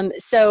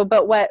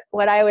 But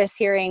what I was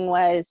hearing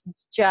was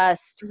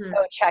just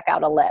go check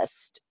out a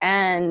list,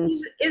 and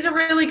is a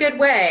really good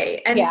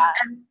way. And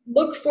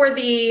look for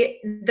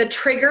the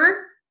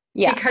trigger.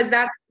 Yeah. Because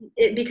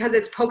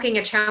it's poking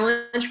a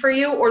challenge for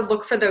you, or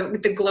look for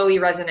the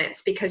glowy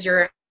resonance because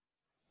you're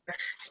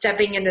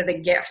stepping into the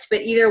gift.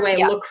 But either way,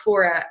 look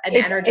for an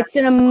energetic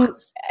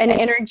response. An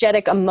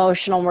energetic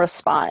emotional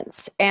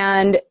response.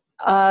 And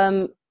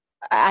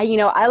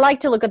I like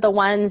to look at the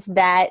ones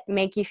that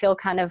make you feel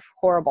kind of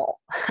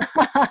horrible,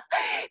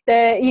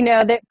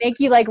 that make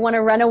you like want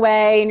to run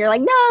away, and you're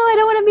like, no, I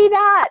don't want to be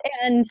that,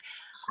 and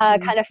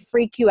kind of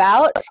freak you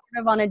out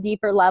sort of on a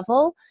deeper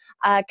level.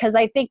 Because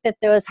I think that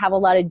those have a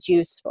lot of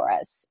juice for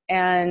us,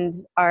 and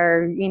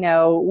are,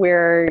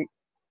 where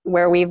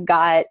we've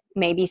got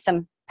maybe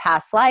some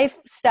past life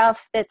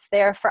stuff that's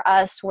there for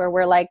us where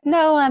we're like,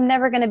 no, I'm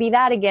never going to be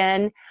that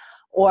again.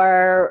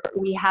 Or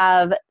we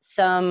have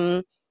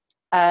some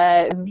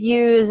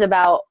views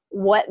about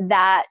what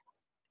that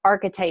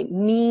archetype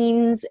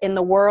means in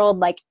the world.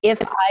 Like, if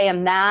I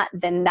am that,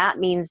 then that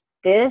means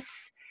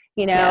this,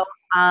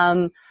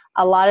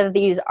 a lot of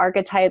these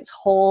archetypes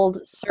hold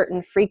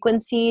certain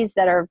frequencies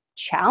that are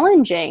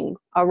challenging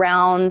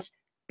around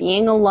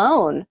being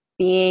alone,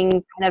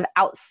 being kind of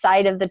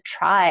outside of the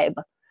tribe.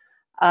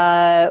 We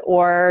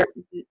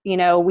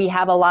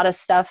have a lot of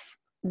stuff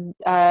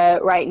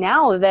right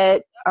now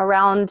that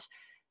around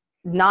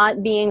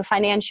not being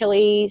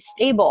financially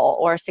stable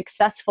or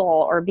successful,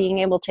 or being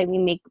able to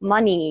make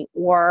money,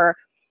 or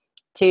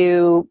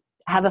to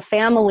have a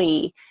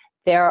family.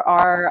 There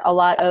are a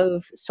lot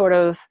of sort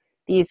of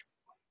these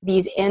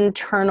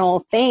internal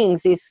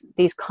things,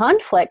 these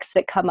conflicts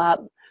that come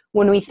up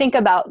when we think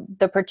about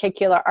the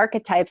particular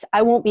archetypes.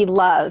 I won't be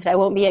loved. I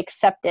won't be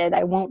accepted.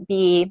 I won't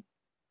be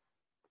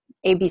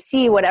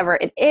ABC, whatever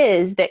it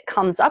is that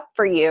comes up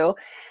for you.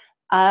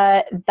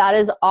 That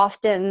is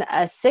often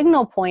a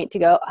signal point to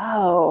go,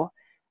 oh,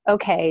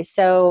 okay,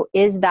 so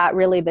is that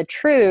really the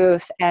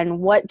truth? And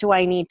what do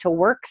I need to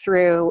work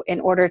through in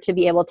order to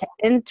be able to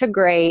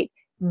integrate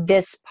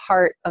this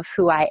part of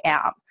who I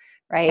am?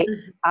 Right.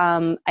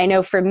 I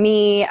know for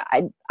me,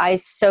 I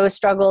so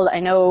struggled.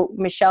 I know,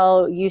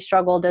 Michelle, you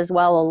struggled as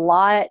well a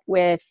lot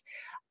with,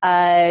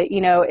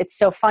 it's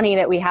so funny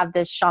that we have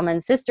this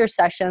Shaman Sister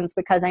Sessions,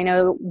 because I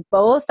know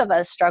both of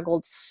us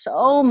struggled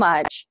so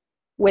much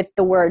with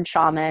the word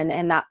shaman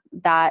and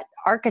that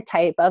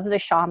archetype of the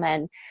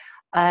shaman.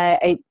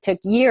 It took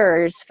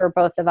years for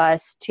both of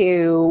us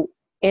to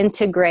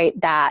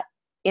integrate that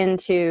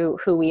into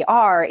who we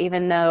are,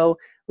 even though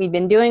we've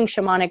been doing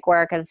shamanic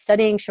work and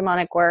studying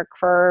shamanic work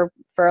for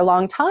a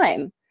long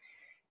time.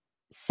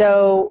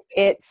 So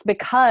it's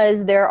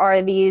because there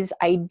are these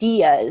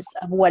ideas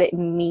of what it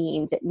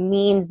means. It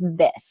means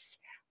this.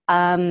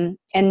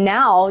 And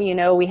now, you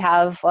know, we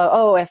have,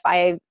 if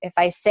I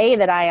say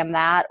that I am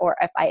that, or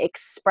if I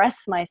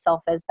express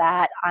myself as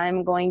that,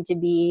 I'm going to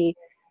be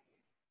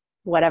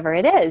whatever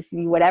it is,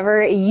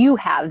 whatever you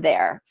have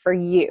there for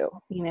you,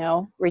 you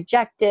know,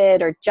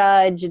 rejected or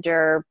judged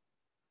or,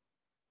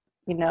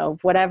 you know,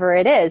 whatever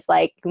it is.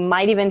 Like, you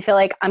might even feel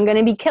like I'm going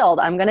to be killed.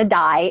 I'm going to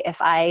die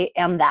if I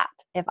am that.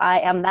 If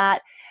I am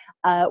that.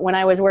 When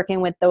I was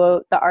working with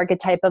the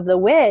archetype of the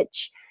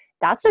witch,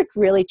 that's a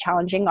really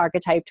challenging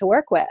archetype to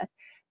work with,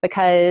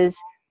 because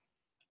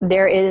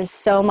there is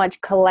so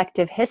much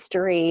collective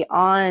history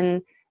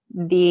on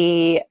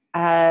the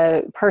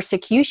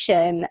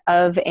persecution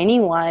of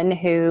anyone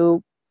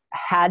who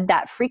had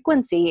that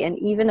frequency in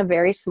even a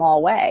very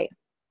small way.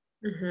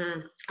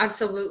 Mm-hmm.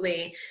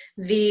 Absolutely.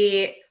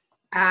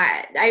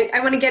 I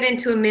want to get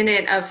into a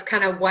minute of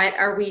kind of what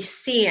are we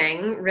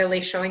seeing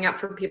really showing up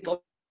for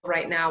people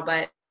right now,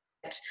 but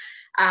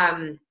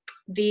I'll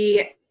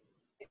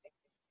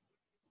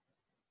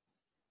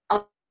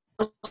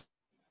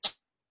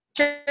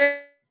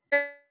share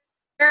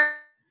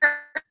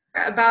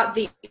about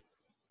the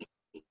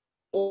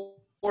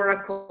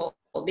oracle,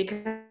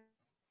 because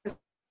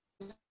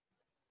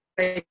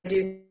I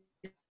do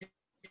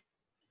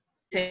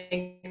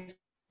think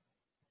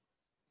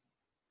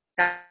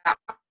that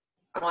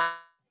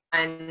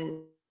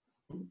one,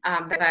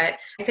 but I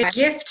think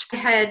gift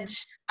had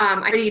I've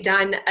already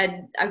done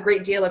a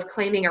great deal of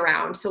claiming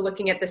around. So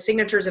looking at the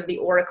signatures of the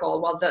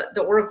oracle, well,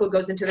 the oracle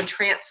goes into the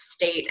trance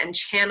state and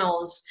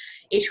channels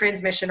a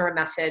transmission or a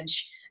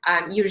message,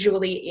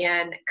 usually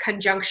in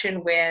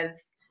conjunction with,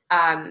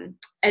 and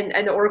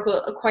the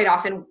oracle quite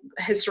often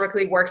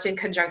historically worked in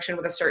conjunction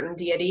with a certain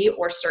deity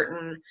or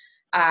certain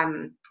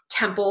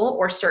temple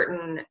or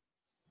certain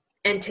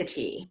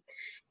entity.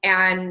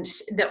 And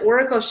the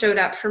oracle showed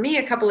up for me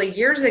a couple of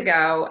years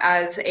ago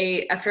as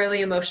a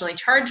fairly emotionally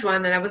charged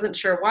one, and I wasn't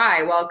sure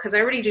why. Well, because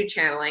I already do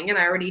channeling and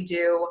I already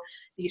do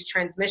these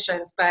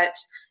transmissions, but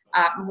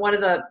one of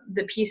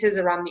the pieces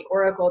around the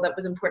oracle that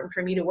was important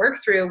for me to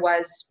work through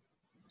was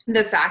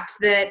the fact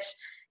that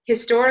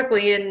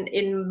historically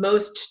in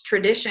most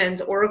traditions,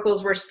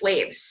 oracles were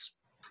slaves.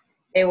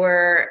 They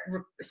were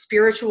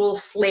spiritual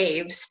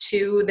slaves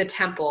to the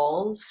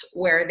temples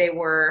where they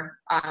were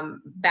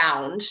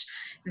bound.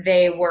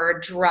 They were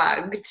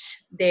drugged.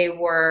 They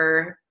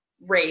were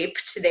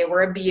raped. They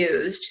were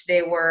abused.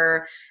 They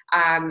were,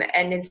 and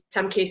in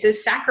some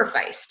cases,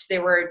 sacrificed. They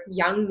were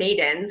young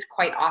maidens,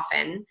 quite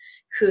often,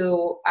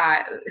 who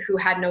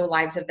had no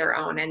lives of their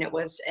own, and it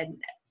was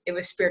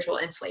spiritual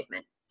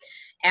enslavement.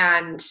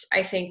 And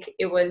I think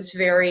it was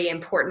very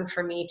important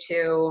for me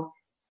to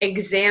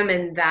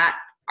examine that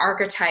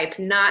archetype,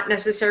 not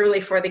necessarily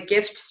for the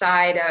gift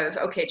side of,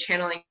 okay,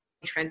 channeling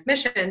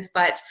transmissions,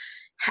 but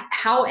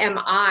how am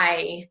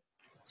I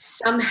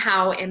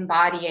somehow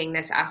embodying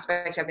this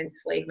aspect of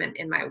enslavement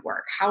in my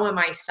work? How am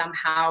I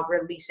somehow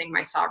releasing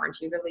my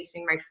sovereignty,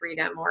 releasing my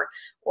freedom,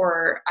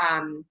 or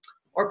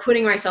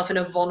putting myself in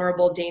a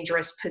vulnerable,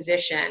 dangerous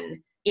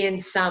position in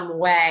some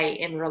way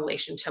in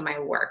relation to my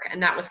work?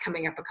 And that was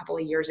coming up a couple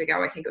of years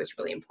ago. I think it was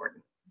really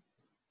important.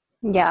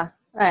 Yeah,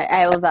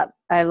 I love that.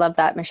 I love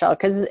that, Michelle,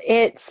 because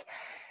it's,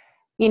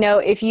 you know,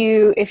 if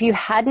you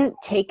hadn't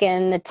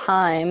taken the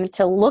time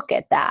to look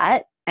at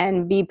that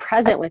and be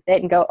present with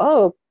it and go,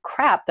 oh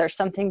crap, there's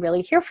something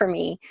really here for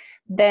me,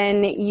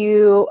 then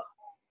you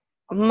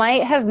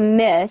might have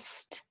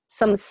missed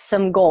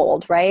some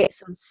gold, right?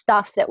 Some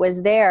stuff that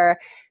was there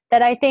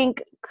that I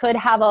think could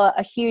have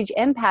a huge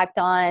impact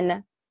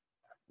on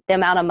the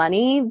amount of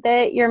money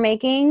that you're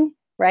making,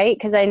 right?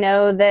 Because I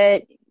know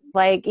that,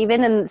 like,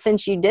 even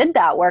since you did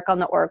that work on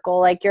the oracle,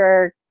 like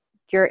your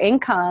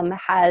income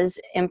has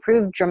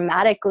improved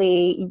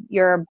dramatically.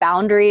 Your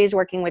boundaries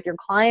working with your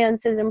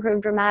clients has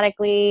improved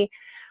dramatically.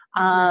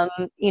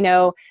 You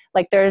know,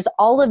 like there's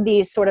all of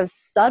these sort of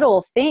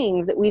subtle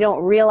things that we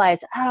don't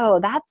realize. Oh,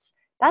 that's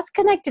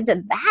connected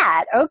to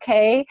that.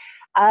 Okay.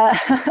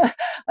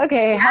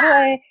 Okay.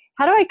 Yeah.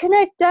 How do I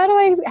connect? How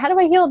do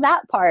I heal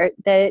that part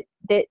that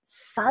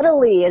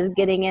subtly is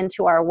getting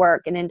into our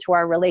work and into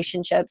our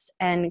relationships,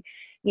 and,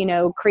 you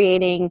know,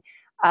 creating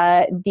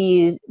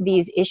these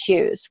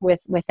issues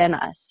within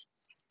us.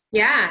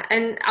 Yeah,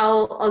 and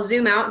I'll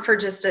zoom out for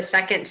just a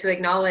second to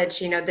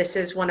acknowledge, you know, this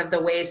is one of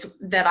the ways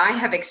that I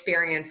have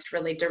experienced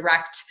really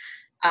direct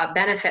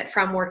benefit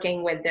from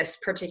working with this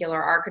particular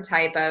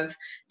archetype, of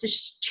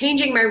just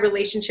changing my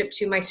relationship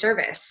to my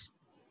service,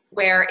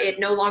 where it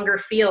no longer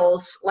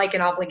feels like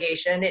an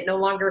obligation. It no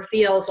longer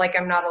feels like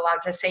I'm not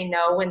allowed to say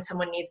no when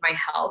someone needs my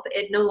help.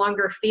 It no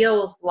longer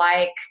feels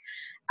like,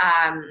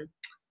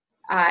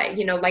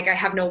 you know, like I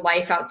have no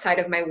life outside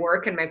of my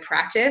work and my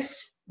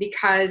practice,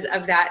 because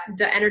of that.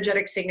 The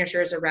energetic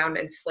signatures around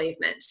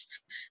enslavement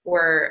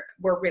were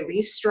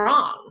really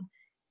strong.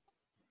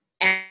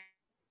 And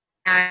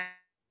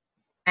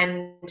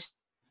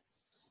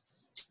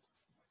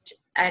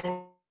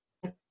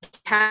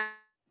Kat,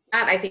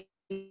 I think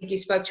you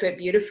spoke to it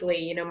beautifully.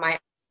 You know, my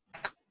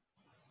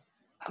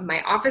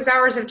office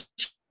hours have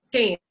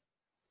changed.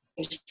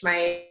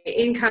 My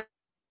income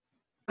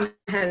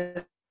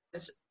has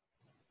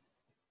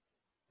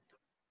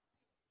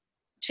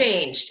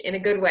changed in a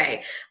good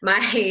way. My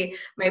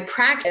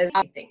practice is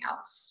anything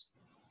else.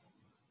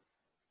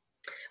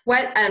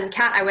 What,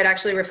 Kat, I would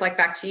actually reflect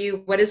back to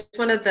you. What is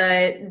one of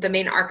the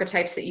main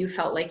archetypes that you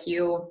felt like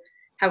you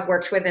have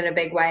worked with in a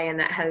big way and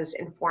that has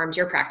informed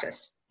your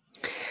practice?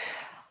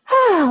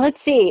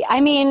 Let's see.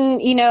 I mean,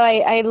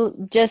 I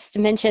just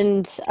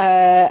mentioned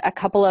a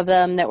couple of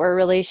them that were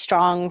really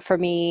strong for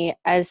me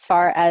as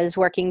far as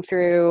working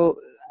through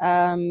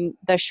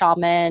the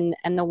shaman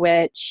and the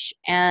witch,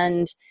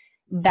 and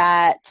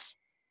that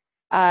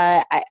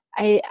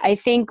I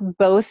think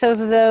both of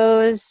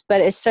those, but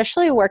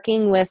especially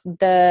working with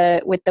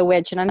the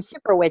witch, and I'm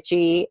super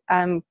witchy,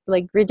 I'm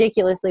like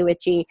ridiculously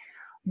witchy,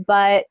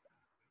 but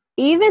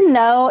even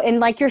though,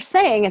 and like you're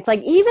saying, it's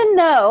like, even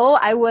though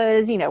I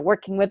was,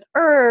 working with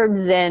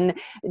herbs and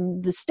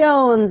the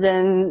stones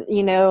and,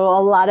 a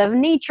lot of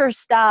nature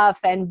stuff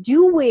and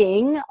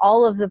doing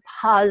all of the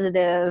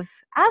positive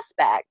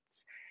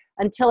aspects,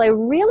 until I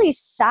really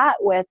sat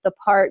with the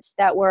parts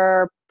that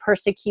were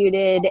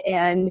persecuted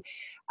and,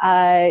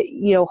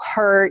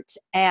 hurt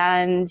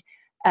and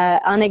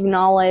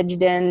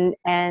unacknowledged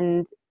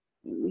and,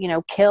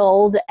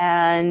 killed.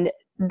 And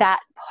that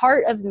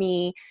part of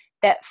me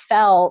that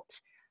felt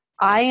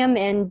I am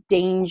in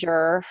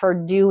danger for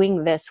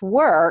doing this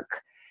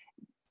work,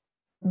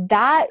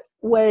 that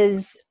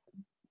was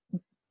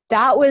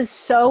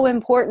so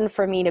important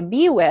for me to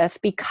be with,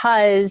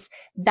 because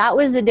that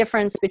was the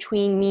difference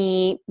between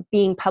me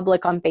being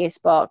public on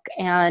Facebook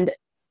and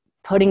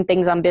putting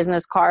things on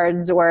business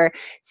cards or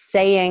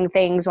saying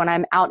things when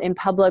I'm out in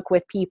public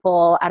with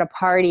people at a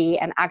party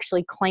and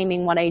actually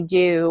claiming what I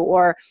do,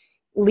 or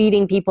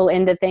leading people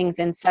into things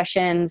in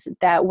sessions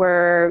that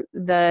were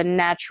the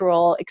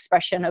natural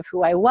expression of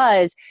who I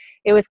was.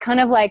 It was kind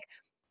of like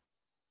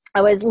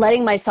I was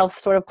letting myself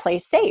sort of play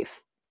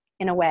safe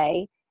in a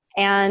way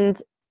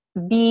and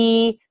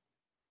be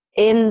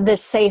in the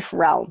safe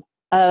realm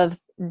of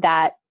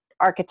that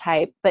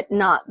archetype, but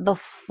not the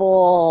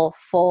full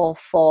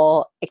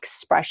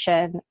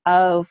expression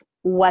of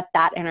what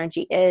that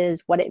energy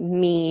is, what it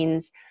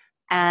means,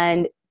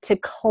 and to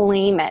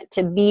claim it,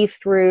 to be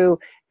through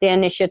the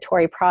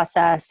initiatory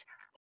process.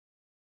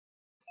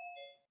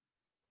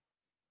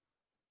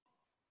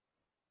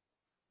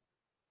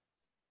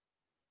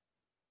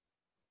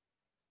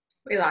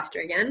 We lost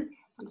her again.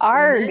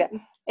 Arg.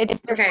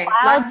 It's okay.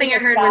 Last thing I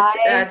heard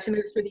was to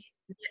move through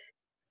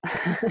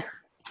the.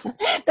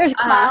 There's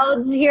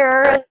clouds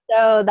here,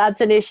 so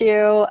that's an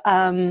issue.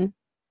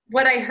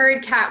 What I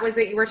heard, Kat, was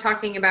that you were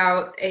talking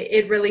about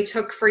it really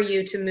took for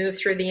you to move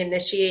through the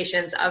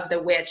initiations of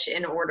the witch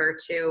in order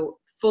to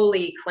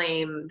fully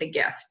claim the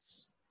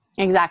gifts.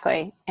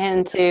 Exactly.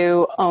 And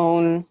to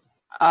own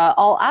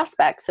all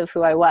aspects of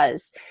who I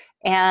was.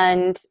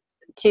 And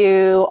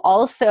to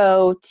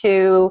also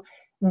to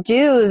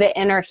do the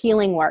inner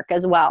healing work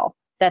as well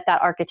that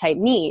archetype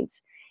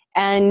needs.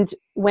 And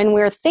when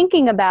we're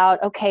thinking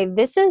about, okay,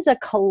 this is a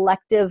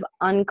collective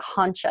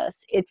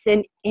unconscious, it's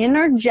an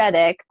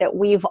energetic that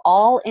we've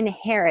all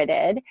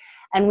inherited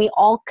and we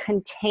all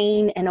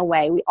contain in a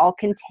way, we all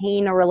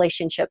contain a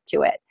relationship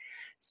to it.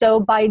 So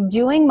by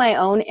doing my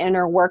own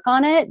inner work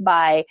on it,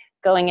 by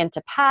going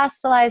into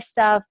past life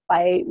stuff,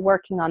 by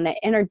working on the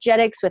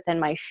energetics within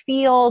my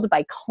field,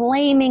 by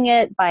claiming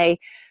it, by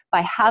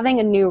having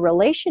a new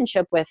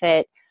relationship with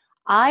it,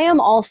 I am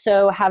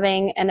also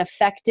having an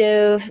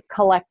effective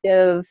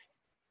collective,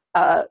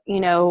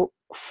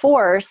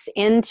 force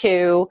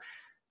into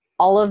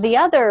all of the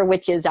other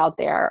witches out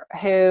there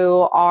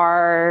who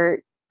are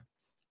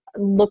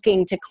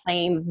looking to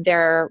claim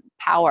their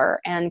power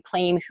and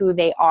claim who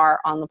they are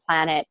on the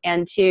planet,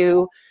 and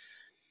to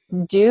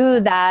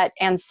do that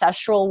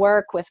ancestral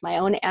work with my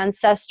own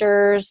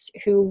ancestors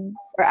who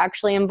were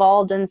actually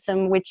involved in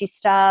some witchy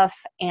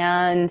stuff,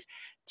 and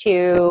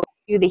to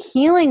do the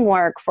healing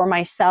work for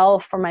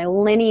myself, for my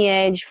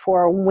lineage,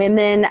 for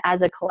women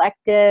as a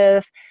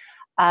collective,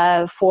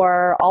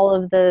 for all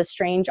of the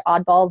strange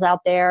oddballs out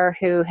there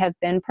who have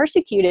been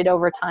persecuted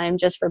over time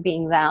just for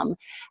being them.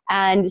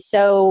 And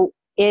so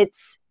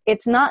it's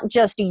not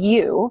just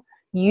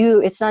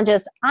it's not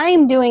just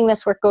I'm doing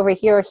this work over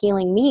here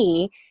healing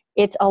me.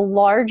 It's a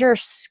larger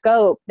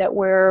scope that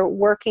we're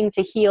working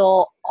to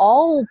heal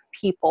all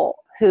people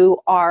who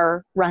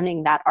are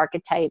running that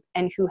archetype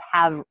and who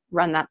have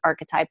run that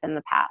archetype in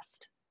the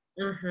past.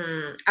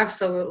 Mm-hmm.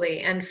 Absolutely.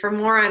 And for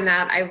more on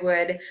that, I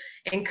would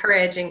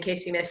encourage, in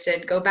case you missed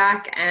it, go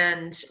back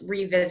and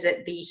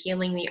revisit the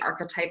Healing the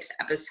Archetypes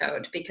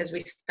episode, because we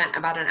spent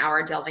about an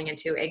hour delving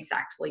into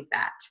exactly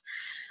that.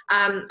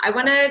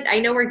 I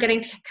know we're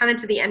getting kind of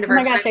to the end of our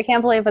time. Oh my gosh, I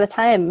can't believe the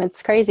time.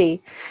 It's crazy.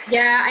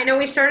 Yeah, I know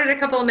we started a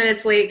couple of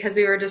minutes late because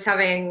we were just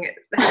having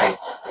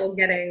people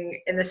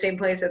getting in the same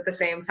place at the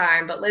same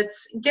time. But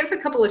let's give a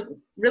couple of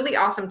really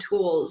awesome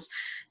tools.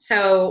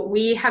 So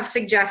we have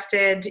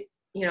suggested,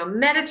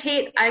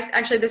 meditate.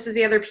 Actually, this is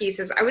the other piece,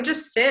 is I would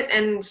just sit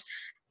and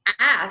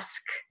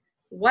ask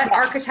what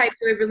archetype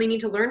do I really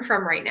need to learn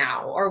from right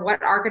now? Or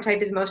what archetype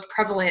is most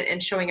prevalent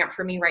and showing up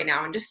for me right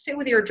now? And just sit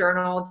with your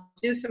journal,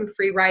 do some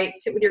free write,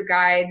 sit with your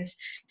guides,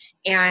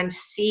 and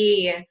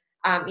see,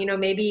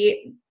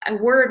 maybe a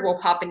word will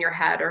pop in your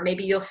head, or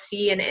maybe you'll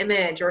see an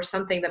image or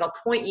something that'll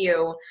point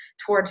you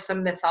towards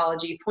some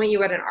mythology, point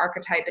you at an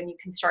archetype, and you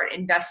can start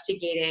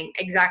investigating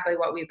exactly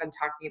what we've been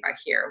talking about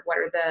here. What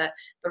are the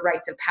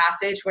rites of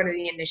passage? What are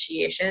the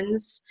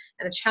initiations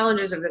and the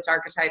challenges of this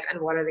archetype? And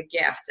what are the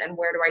gifts? And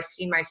where do I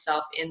see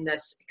myself in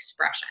this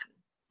expression?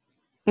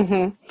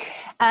 Mm-hmm.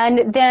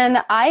 And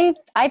then I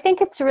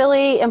think it's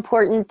really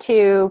important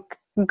to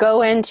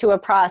go into a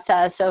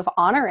process of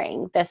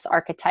honoring this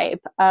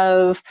archetype,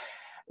 of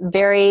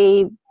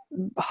very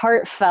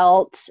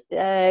heartfelt,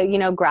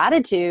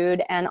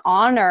 gratitude and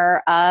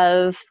honor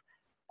of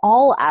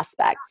all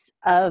aspects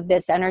of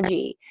this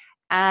energy,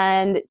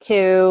 and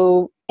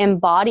to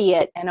embody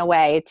it in a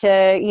way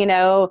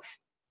to,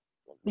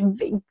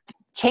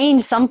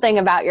 change something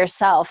about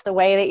yourself, the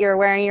way that you're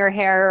wearing your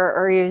hair,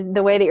 or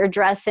the way that you're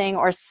dressing,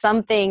 or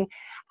something,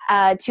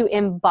 to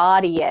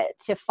embody it,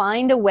 to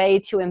find a way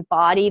to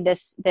embody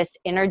this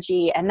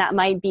energy. And that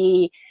might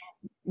be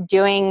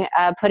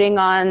putting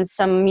on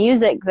some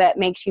music that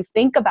makes you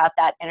think about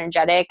that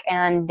energetic,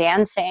 and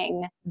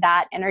dancing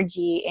that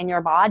energy in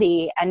your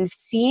body, and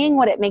seeing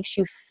what it makes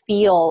you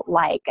feel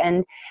like,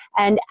 and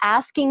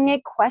asking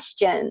it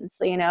questions,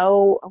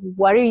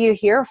 what are you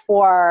here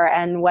for?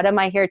 And what am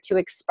I here to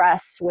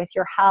express with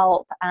your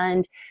help?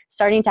 And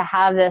starting to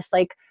have this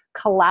like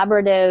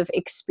collaborative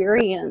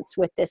experience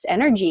with this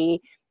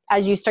energy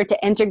as you start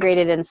to integrate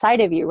it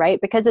inside of you, right?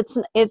 Because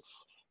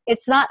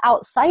it's not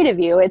outside of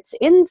you, it's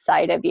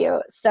inside of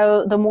you.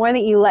 So the more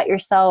that you let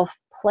yourself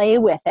play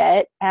with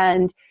it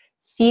and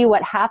see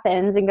what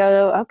happens, and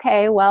go,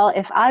 okay, well,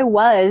 if I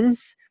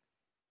was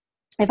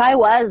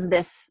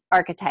this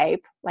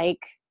archetype,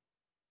 like,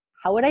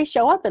 how would I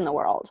show up in the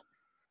world?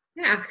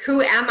 Yeah.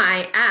 Who am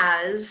I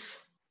as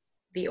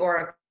the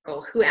oracle?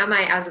 Who am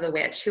I as the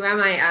witch? Who am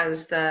I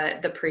as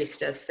the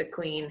priestess, the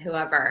queen,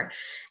 whoever?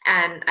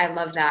 And I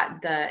love that,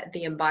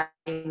 the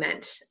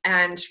embodiment,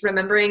 and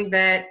remembering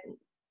that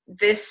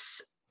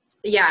this,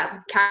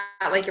 Kat,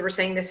 like you were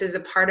saying, this is a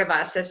part of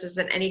us. This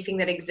isn't anything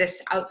that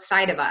exists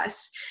outside of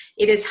us.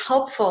 It is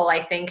helpful,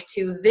 I think,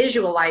 to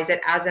visualize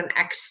it as an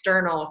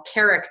external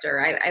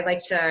character. I like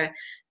to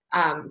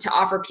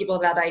offer people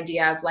that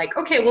idea of like,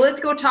 okay, well, let's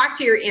go talk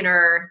to your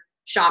inner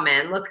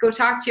shaman. Let's go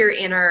talk to your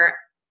inner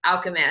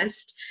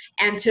alchemist,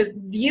 and to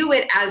view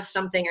it as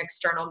something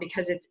external,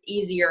 because it's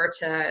easier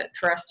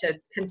for us to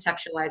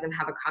conceptualize and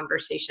have a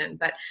conversation.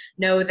 But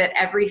know that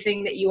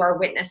everything that you are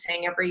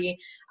witnessing, every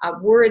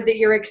word that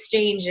you're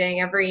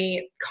exchanging,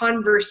 every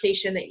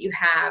conversation that you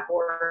have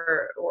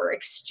or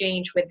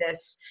exchange with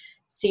this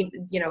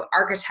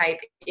archetype,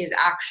 is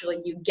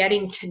actually you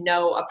getting to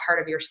know a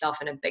part of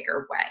yourself in a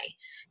bigger way.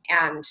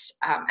 And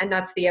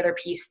that's the other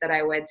piece that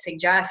I would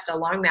suggest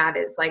along that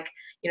is like,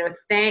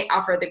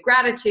 offer the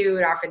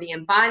gratitude, offer the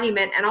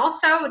embodiment, and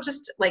also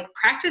just like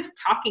practice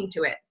talking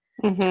to it.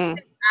 Mm-hmm.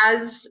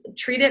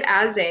 Treat it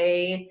as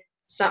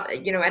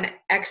an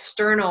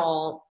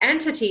external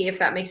entity, if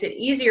that makes it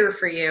easier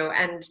for you.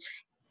 And,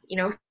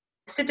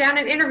 sit down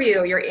and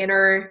interview your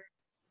inner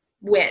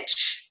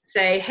witch.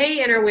 Say,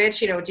 hey, inner witch,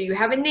 do you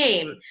have a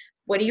name?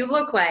 What do you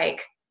look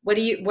like? What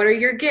are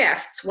your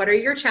gifts? What are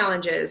your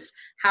challenges?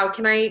 How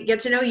can I get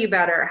to know you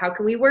better? How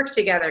can we work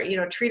together?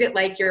 Treat it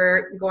like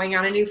you're going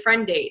on a new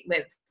friend date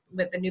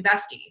with the new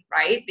bestie,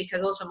 right?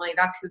 Because ultimately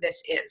that's who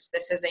this is.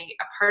 This is a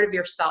part of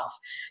yourself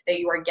that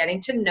you are getting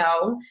to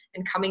know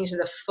and coming to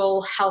the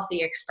full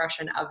healthy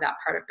expression of that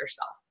part of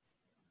yourself.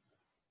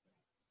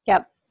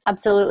 Yep,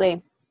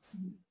 absolutely.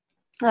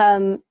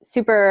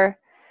 Super,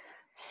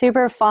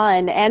 super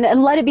fun,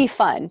 and let it be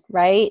fun,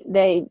 right?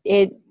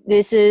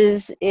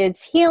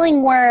 It's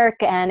healing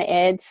work, and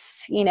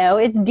it's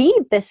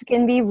deep. This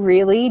can be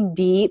really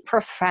deep,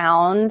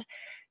 profound,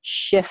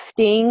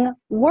 shifting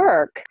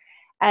work,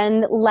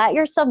 and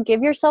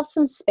give yourself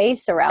some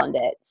space around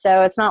it.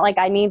 So it's not like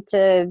I need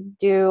to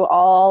do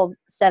all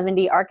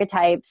 70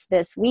 archetypes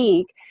this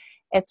week.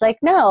 It's like,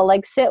 no,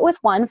 like sit with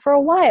one for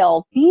a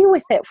while, be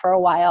with it for a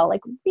while,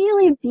 like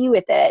really be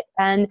with it,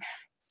 and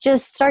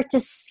just start to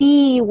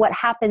see what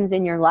happens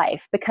in your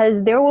life,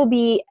 because there will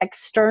be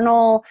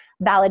external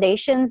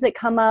validations that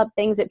come up,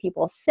 things that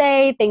people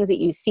say, things that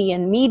you see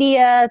in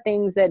media,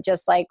 things that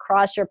just like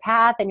cross your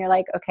path and you're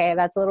like, okay,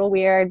 that's a little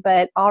weird,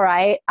 but all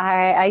right,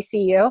 I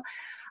see you.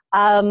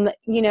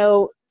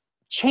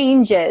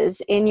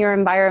 Changes in your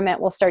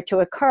environment will start to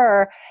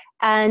occur.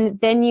 And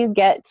then you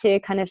get to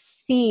kind of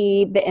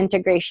see the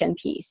integration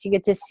piece. You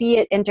get to see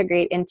it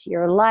integrate into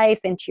your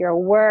life, into your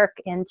work,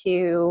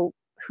 into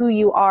who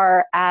you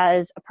are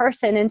as a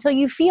person, until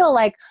you feel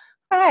like,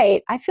 all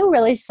right, I feel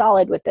really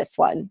solid with this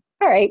one.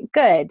 All right,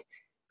 good,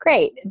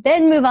 great.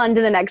 Then move on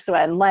to the next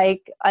one.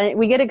 Like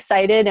we get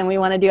excited and we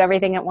want to do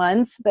everything at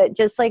once, but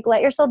just like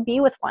let yourself be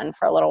with one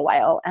for a little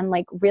while and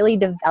like really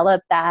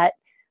develop that.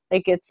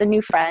 Like it's a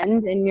new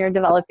friend and you're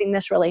developing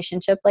this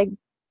relationship. Like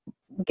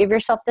give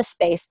yourself the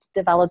space to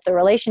develop the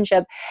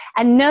relationship,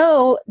 and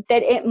know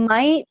that it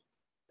might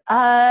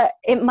up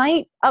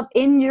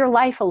in your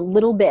life a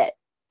little bit.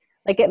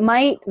 Like it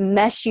might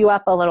mess you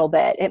up a little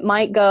bit. It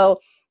might go,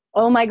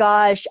 oh my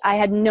gosh, I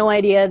had no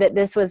idea that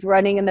this was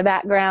running in the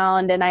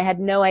background, and I had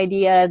no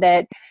idea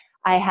that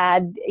I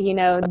had,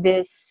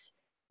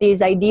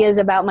 these ideas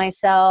about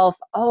myself.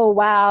 Oh,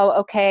 wow.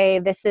 Okay.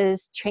 This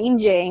is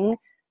changing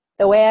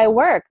the way I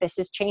work. This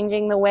is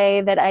changing the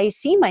way that I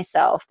see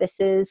myself.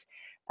 This is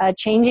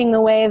changing the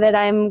way that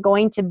I'm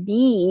going to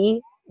be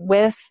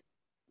with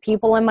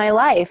people in my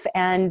life.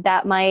 And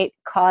that might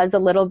cause a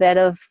little bit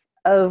of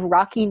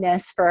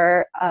rockiness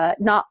for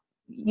not,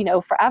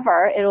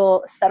 forever.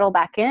 It'll settle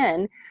back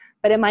in,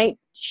 but it might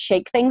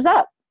shake things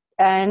up.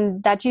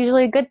 And that's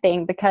usually a good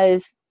thing,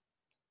 because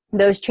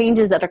those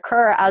changes that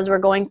occur as we're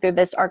going through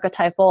this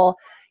archetypal,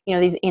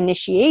 these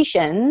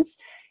initiations,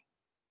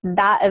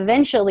 that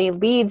eventually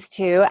leads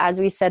to, as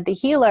we said, the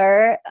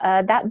healer,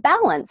 that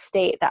balance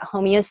state, that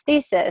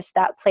homeostasis,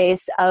 that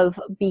place of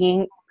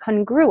being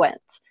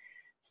congruent.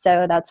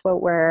 So that's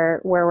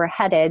where we're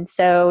headed.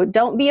 So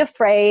don't be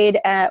afraid,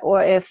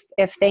 or if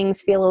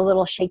things feel a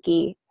little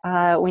shaky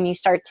when you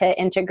start to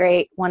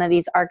integrate one of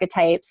these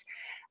archetypes.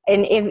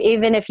 And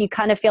even if you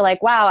kind of feel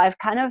like, wow, I've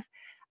kind of,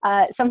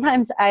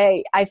 sometimes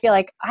I feel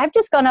like I've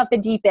just gone off the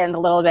deep end a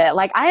little bit.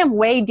 Like I am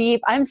way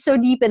deep. I'm so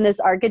deep in this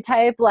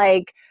archetype.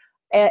 Like,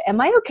 am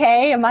I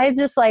okay? Am I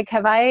just like,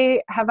 have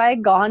I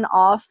gone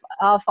off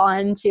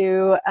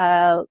onto,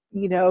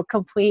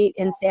 complete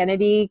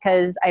insanity?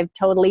 'Cause I've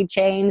totally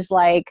changed.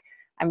 Like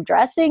I'm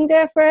dressing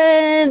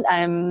different.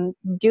 I'm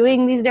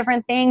doing these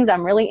different things.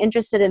 I'm really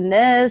interested in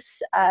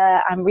this.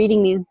 I'm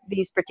reading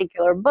these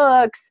particular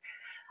books.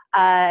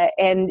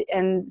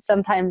 And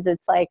sometimes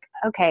it's like,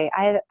 okay,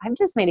 I've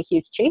just made a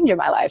huge change in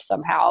my life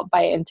somehow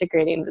by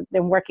integrating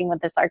and working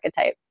with this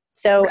archetype.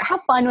 So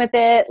have fun with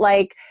it.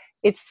 Like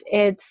it's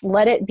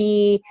let it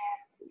be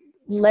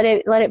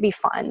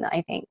fun,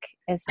 I think.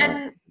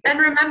 And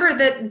remember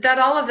that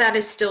all of that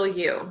is still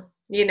you,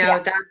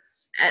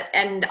 that's,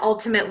 and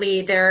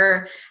ultimately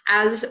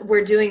as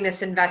we're doing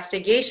this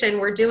investigation,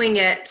 we're doing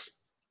it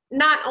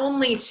not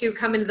only to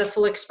come into the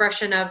full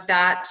expression of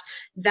that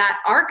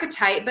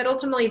archetype, but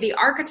ultimately the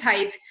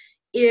archetype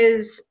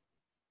is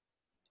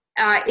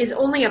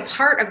only a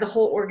part of the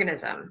whole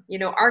organism.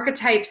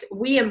 Archetypes,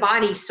 we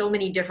embody so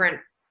many different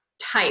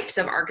types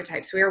of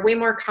archetypes. We are way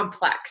more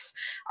complex.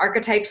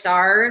 Archetypes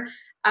are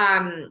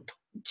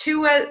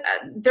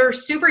they're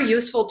super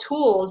useful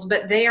tools,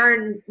 but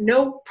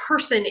no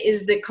person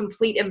is the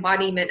complete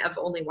embodiment of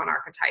only one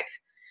archetype.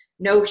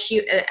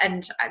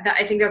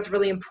 I think that's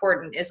really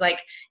important, is like,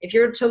 if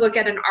you're to look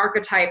at an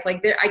archetype,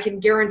 like I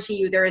can guarantee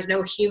you there is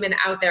no human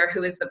out there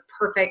who is the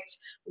perfect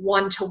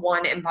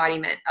one-to-one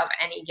embodiment of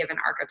any given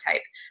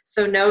archetype.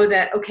 So know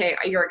that, okay,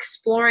 you're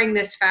exploring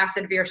this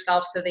facet of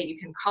yourself so that you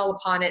can call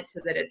upon it, so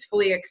that it's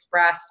fully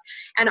expressed.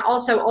 And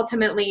also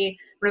ultimately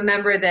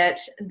remember that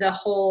the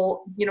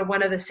whole,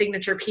 one of the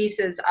signature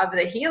pieces of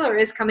the healer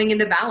is coming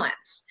into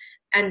balance.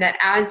 And that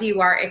as you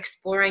are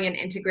exploring and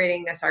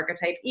integrating this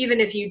archetype, even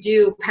if you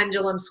do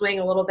pendulum swing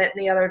a little bit in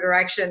the other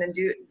direction and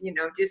do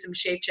some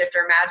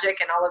shapeshifter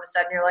magic, and all of a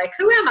sudden you're like,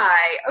 who am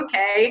I?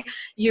 Okay,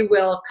 you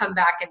will come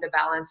back into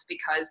balance,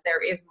 because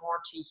there is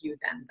more to you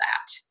than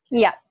that.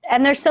 Yeah.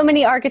 And there's so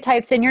many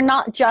archetypes, and you're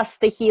not just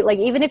the healer. Like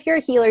even if you're a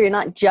healer, you're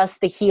not just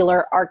the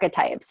healer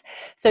archetypes.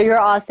 So you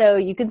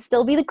can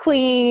still be the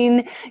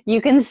queen.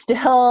 You can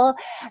still,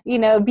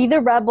 be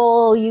the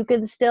rebel. You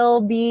can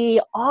still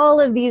be all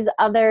of these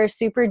other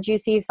super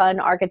juicy, fun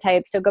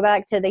archetypes. So go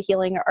back to the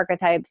Healing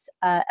Archetypes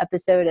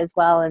episode as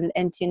well,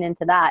 and tune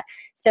into that.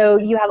 So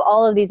you have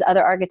all of these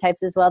other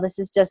archetypes as well. This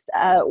is just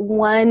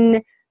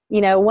one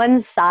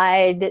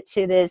side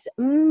to this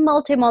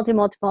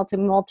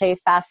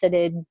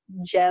multifaceted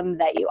gem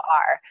that you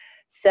are.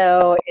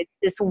 So it's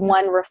this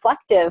one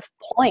reflective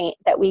point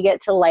that we get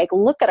to like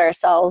look at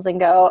ourselves and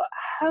go,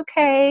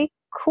 okay,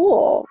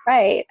 cool,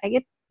 right?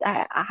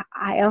 I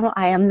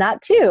am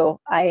that too.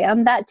 I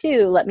am that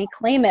too. Let me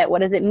claim it.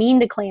 What does it mean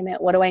to claim it?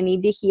 What do I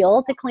need to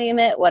heal to claim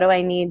it? What do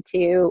I need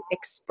to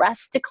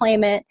express to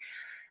claim it?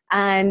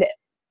 And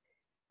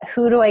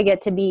who do I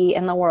get to be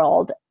in the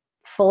world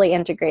fully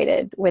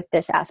integrated with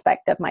this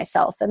aspect of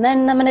myself? And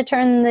then I'm going to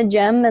turn the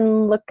gem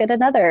and look at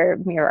another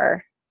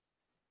mirror.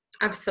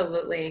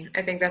 Absolutely.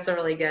 I think that's a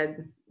really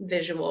good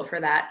visual for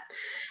that.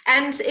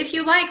 And if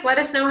you like, let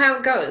us know how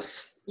it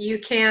goes. You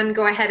can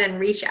go ahead and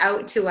reach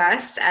out to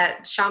us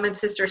at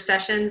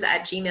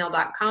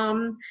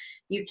shamansistersessions@gmail.com.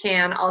 You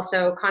can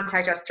also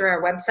contact us through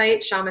our website,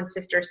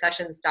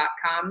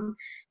 shamansistersessions.com,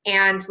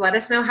 and let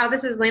us know how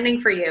this is landing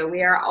for you.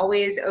 We are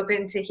always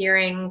open to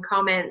hearing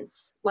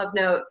comments, love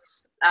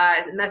notes,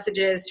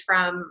 messages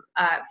from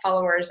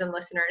followers and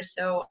listeners.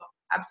 So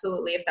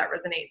absolutely, if that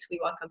resonates, we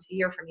welcome to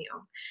hear from you.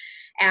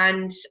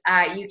 And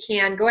you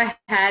can go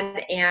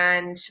ahead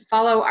and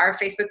follow our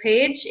Facebook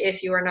page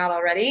if you are not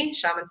already,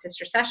 Shaman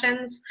Sister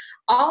Sessions.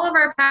 All of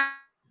our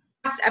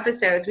past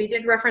episodes, we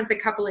did reference a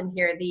couple in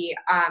here, the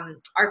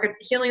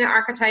Healing the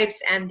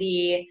Archetypes and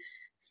the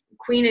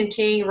Queen and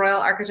King, Royal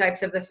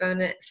Archetypes of the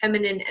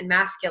Feminine and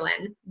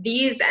Masculine.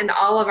 These and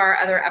all of our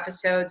other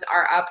episodes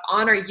are up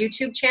on our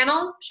YouTube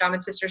channel,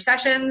 Shaman Sister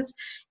Sessions,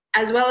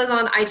 as well as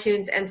on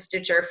iTunes and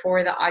Stitcher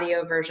for the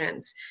audio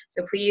versions.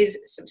 So please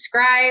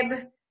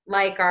subscribe,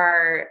 like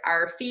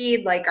our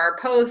feed, like our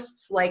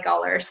posts, like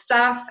all our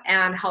stuff,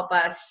 and help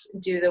us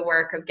do the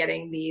work of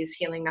getting these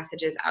healing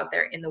messages out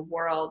there in the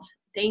world.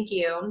 Thank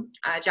you,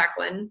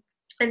 Jacqueline.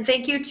 And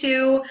thank you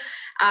to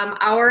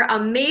our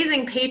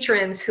amazing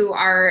patrons who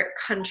are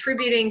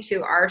contributing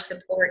to our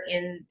support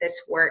in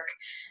this work.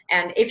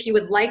 And if you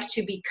would like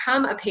to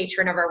become a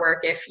patron of our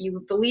work, if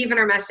you believe in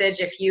our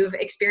message, if you've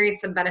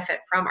experienced some benefit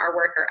from our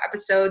work or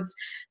episodes,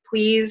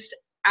 please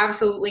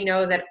absolutely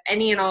know that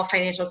any and all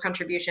financial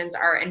contributions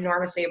are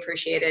enormously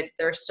appreciated.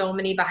 There are so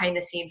many behind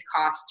the scenes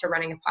costs to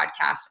running a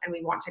podcast, and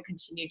we want to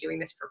continue doing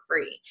this for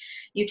free.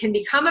 You can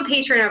become a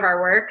patron of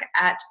our work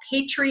at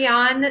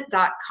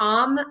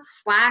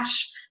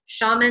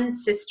patreon.com/Shaman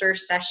Sister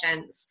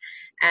Sessions.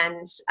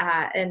 And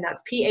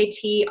that's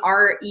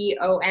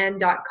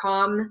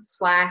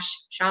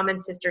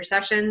patreon.com/Shaman Sister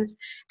Sessions.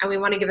 And we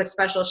want to give a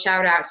special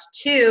shout out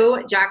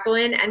to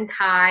Jacqueline and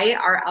Kai,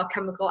 our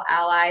alchemical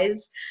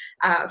allies,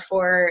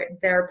 for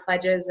their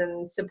pledges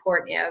and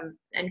support and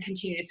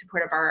continued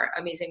support of our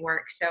amazing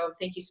work. So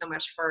thank you so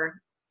much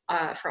for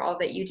all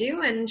that you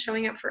do and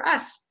showing up for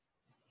us.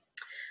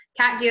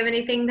 Kat, do you have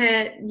anything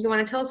that you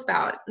want to tell us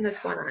about that's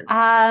going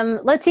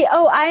on? Let's see.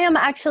 Oh, I am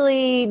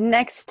actually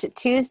next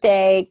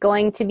Tuesday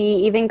going to be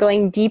even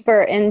going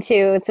deeper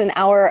into, it's an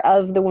hour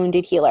of the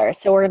wounded healer.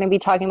 So we're going to be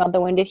talking about the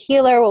wounded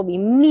healer. We'll be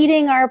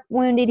meeting our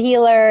wounded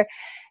healer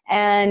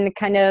and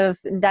kind of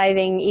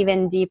diving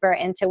even deeper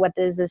into what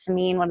does this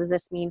mean? What does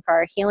this mean for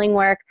our healing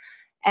work?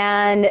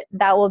 And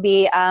that will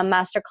be a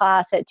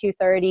masterclass at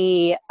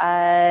 2:30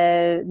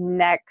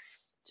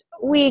 next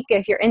week.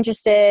 If you're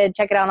interested,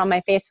 check it out on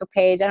my Facebook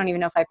page. I don't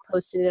even know if I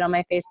posted it on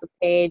my Facebook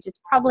page. It's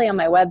probably on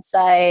my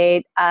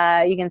website.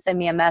 You can send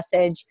me a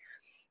message.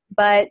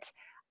 But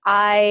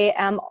I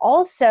am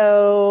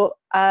also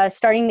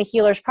starting the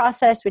Healer's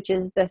Process, which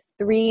is the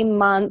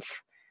 3-month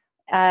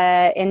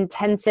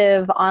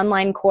intensive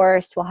online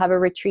course. We'll have a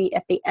retreat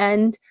at the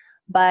end,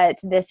 but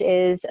this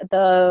is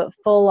the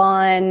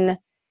full-on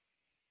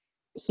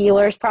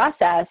Healer's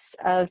Process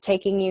of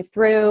taking you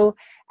through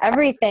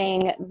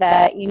everything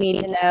that you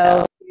need to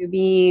know to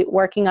be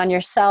working on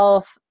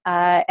yourself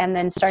and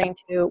then starting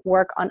to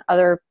work on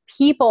other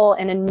people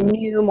in a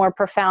new, more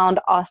profound,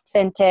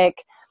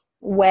 authentic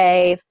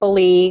way,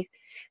 fully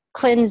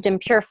cleansed and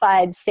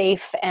purified,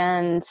 safe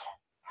and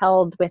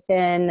held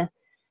within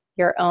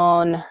your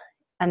own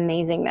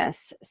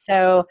amazingness.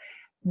 So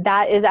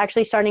that is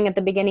actually starting at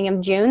the beginning of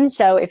June.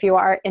 So if you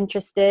are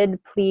interested,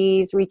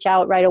 please reach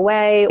out right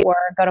away or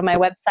go to my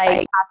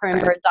website,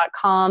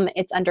 katherinebird.com.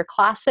 It's under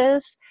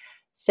classes.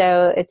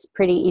 So it's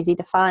pretty easy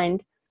to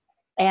find.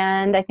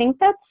 And I think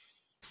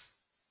that's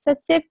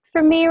it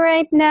for me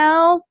right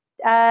now.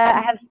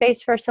 I have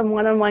space for some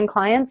one-on-one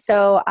clients.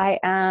 So I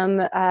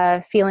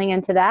am feeling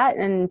into that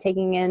and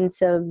taking in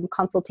some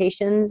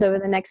consultations over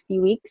the next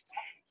few weeks.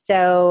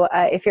 So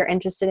if you're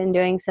interested in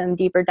doing some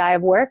deeper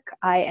dive work,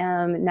 I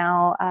am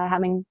now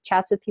having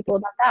chats with people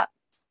about that.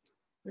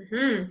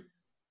 Mm-hmm.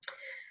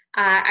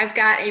 I've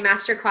got a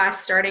masterclass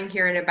starting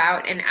here in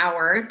about an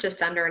hour,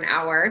 just under an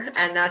hour,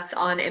 and that's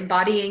on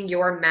embodying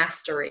your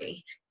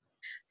mastery.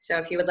 So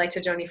if you would like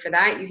to join me for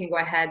that, you can go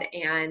ahead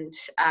and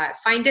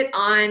find it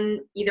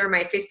on either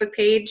my Facebook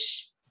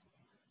page,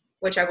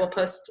 which I will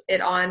post it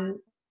on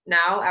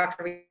now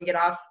after we get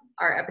off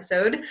our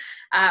episode,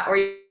 or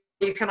you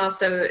can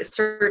also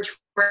search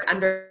for it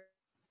under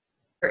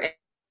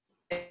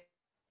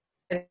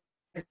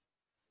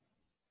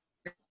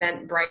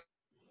Eventbrite.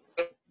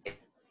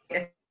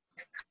 It's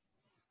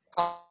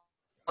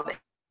called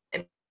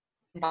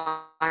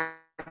Embodying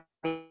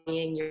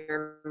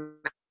Your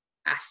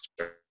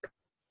Mastery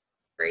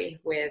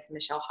with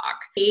Michelle Hawk.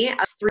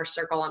 Through our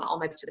circle and all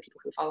my to the people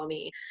who follow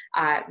me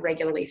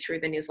regularly through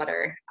the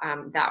newsletter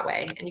that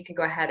way. And you can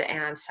go ahead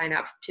and sign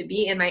up to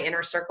be in my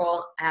inner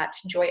circle at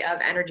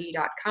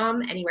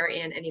joyofenergy.com, anywhere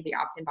in any of the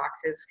opt-in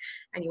boxes,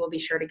 and you will be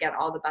sure to get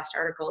all the best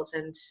articles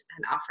and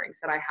offerings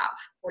that I have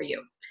for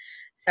you.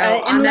 So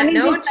on that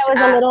note,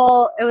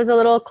 it was a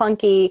little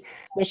clunky,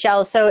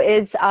 Michelle. So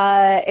it's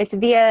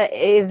via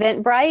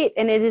Eventbrite,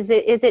 and is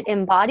it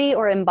embody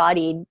or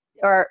embodied,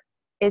 or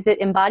is it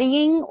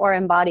embodying or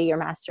embody your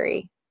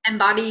mastery?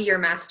 Embody Your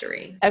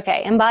Mastery.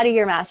 Okay, Embody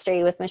Your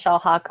Mastery with Michelle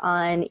Hawk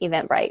on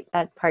Eventbrite.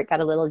 That part got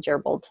a little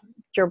gerbled.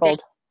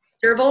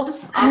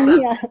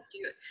 Awesome. Yeah.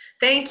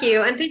 Thank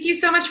you. And thank you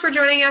so much for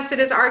joining us. It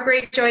is our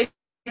great joy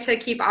to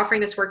keep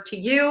offering this work to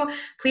you.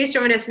 Please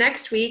join us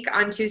next week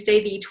on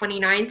Tuesday, the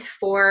 29th,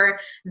 for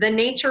The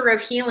Nature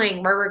of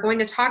Healing, where we're going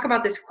to talk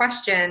about this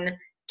question,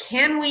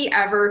 can we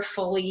ever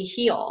fully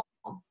heal?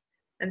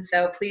 And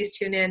so please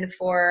tune in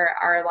for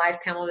our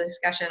live panel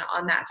discussion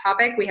on that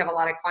topic. We have a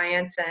lot of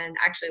clients and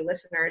actually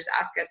listeners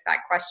ask us that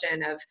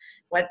question of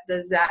what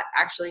does that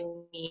actually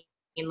mean?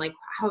 Like,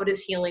 how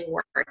does healing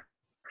work?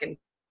 And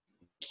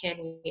can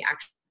we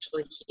actually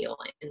actually heal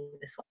in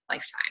this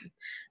lifetime.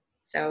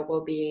 So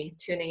we'll be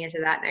tuning into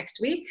that next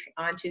week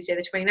on Tuesday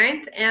the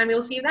 29th, and we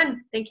will see you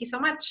then. Thank you so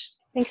much.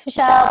 Thanks,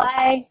 Michelle.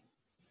 Bye.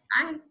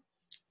 Bye.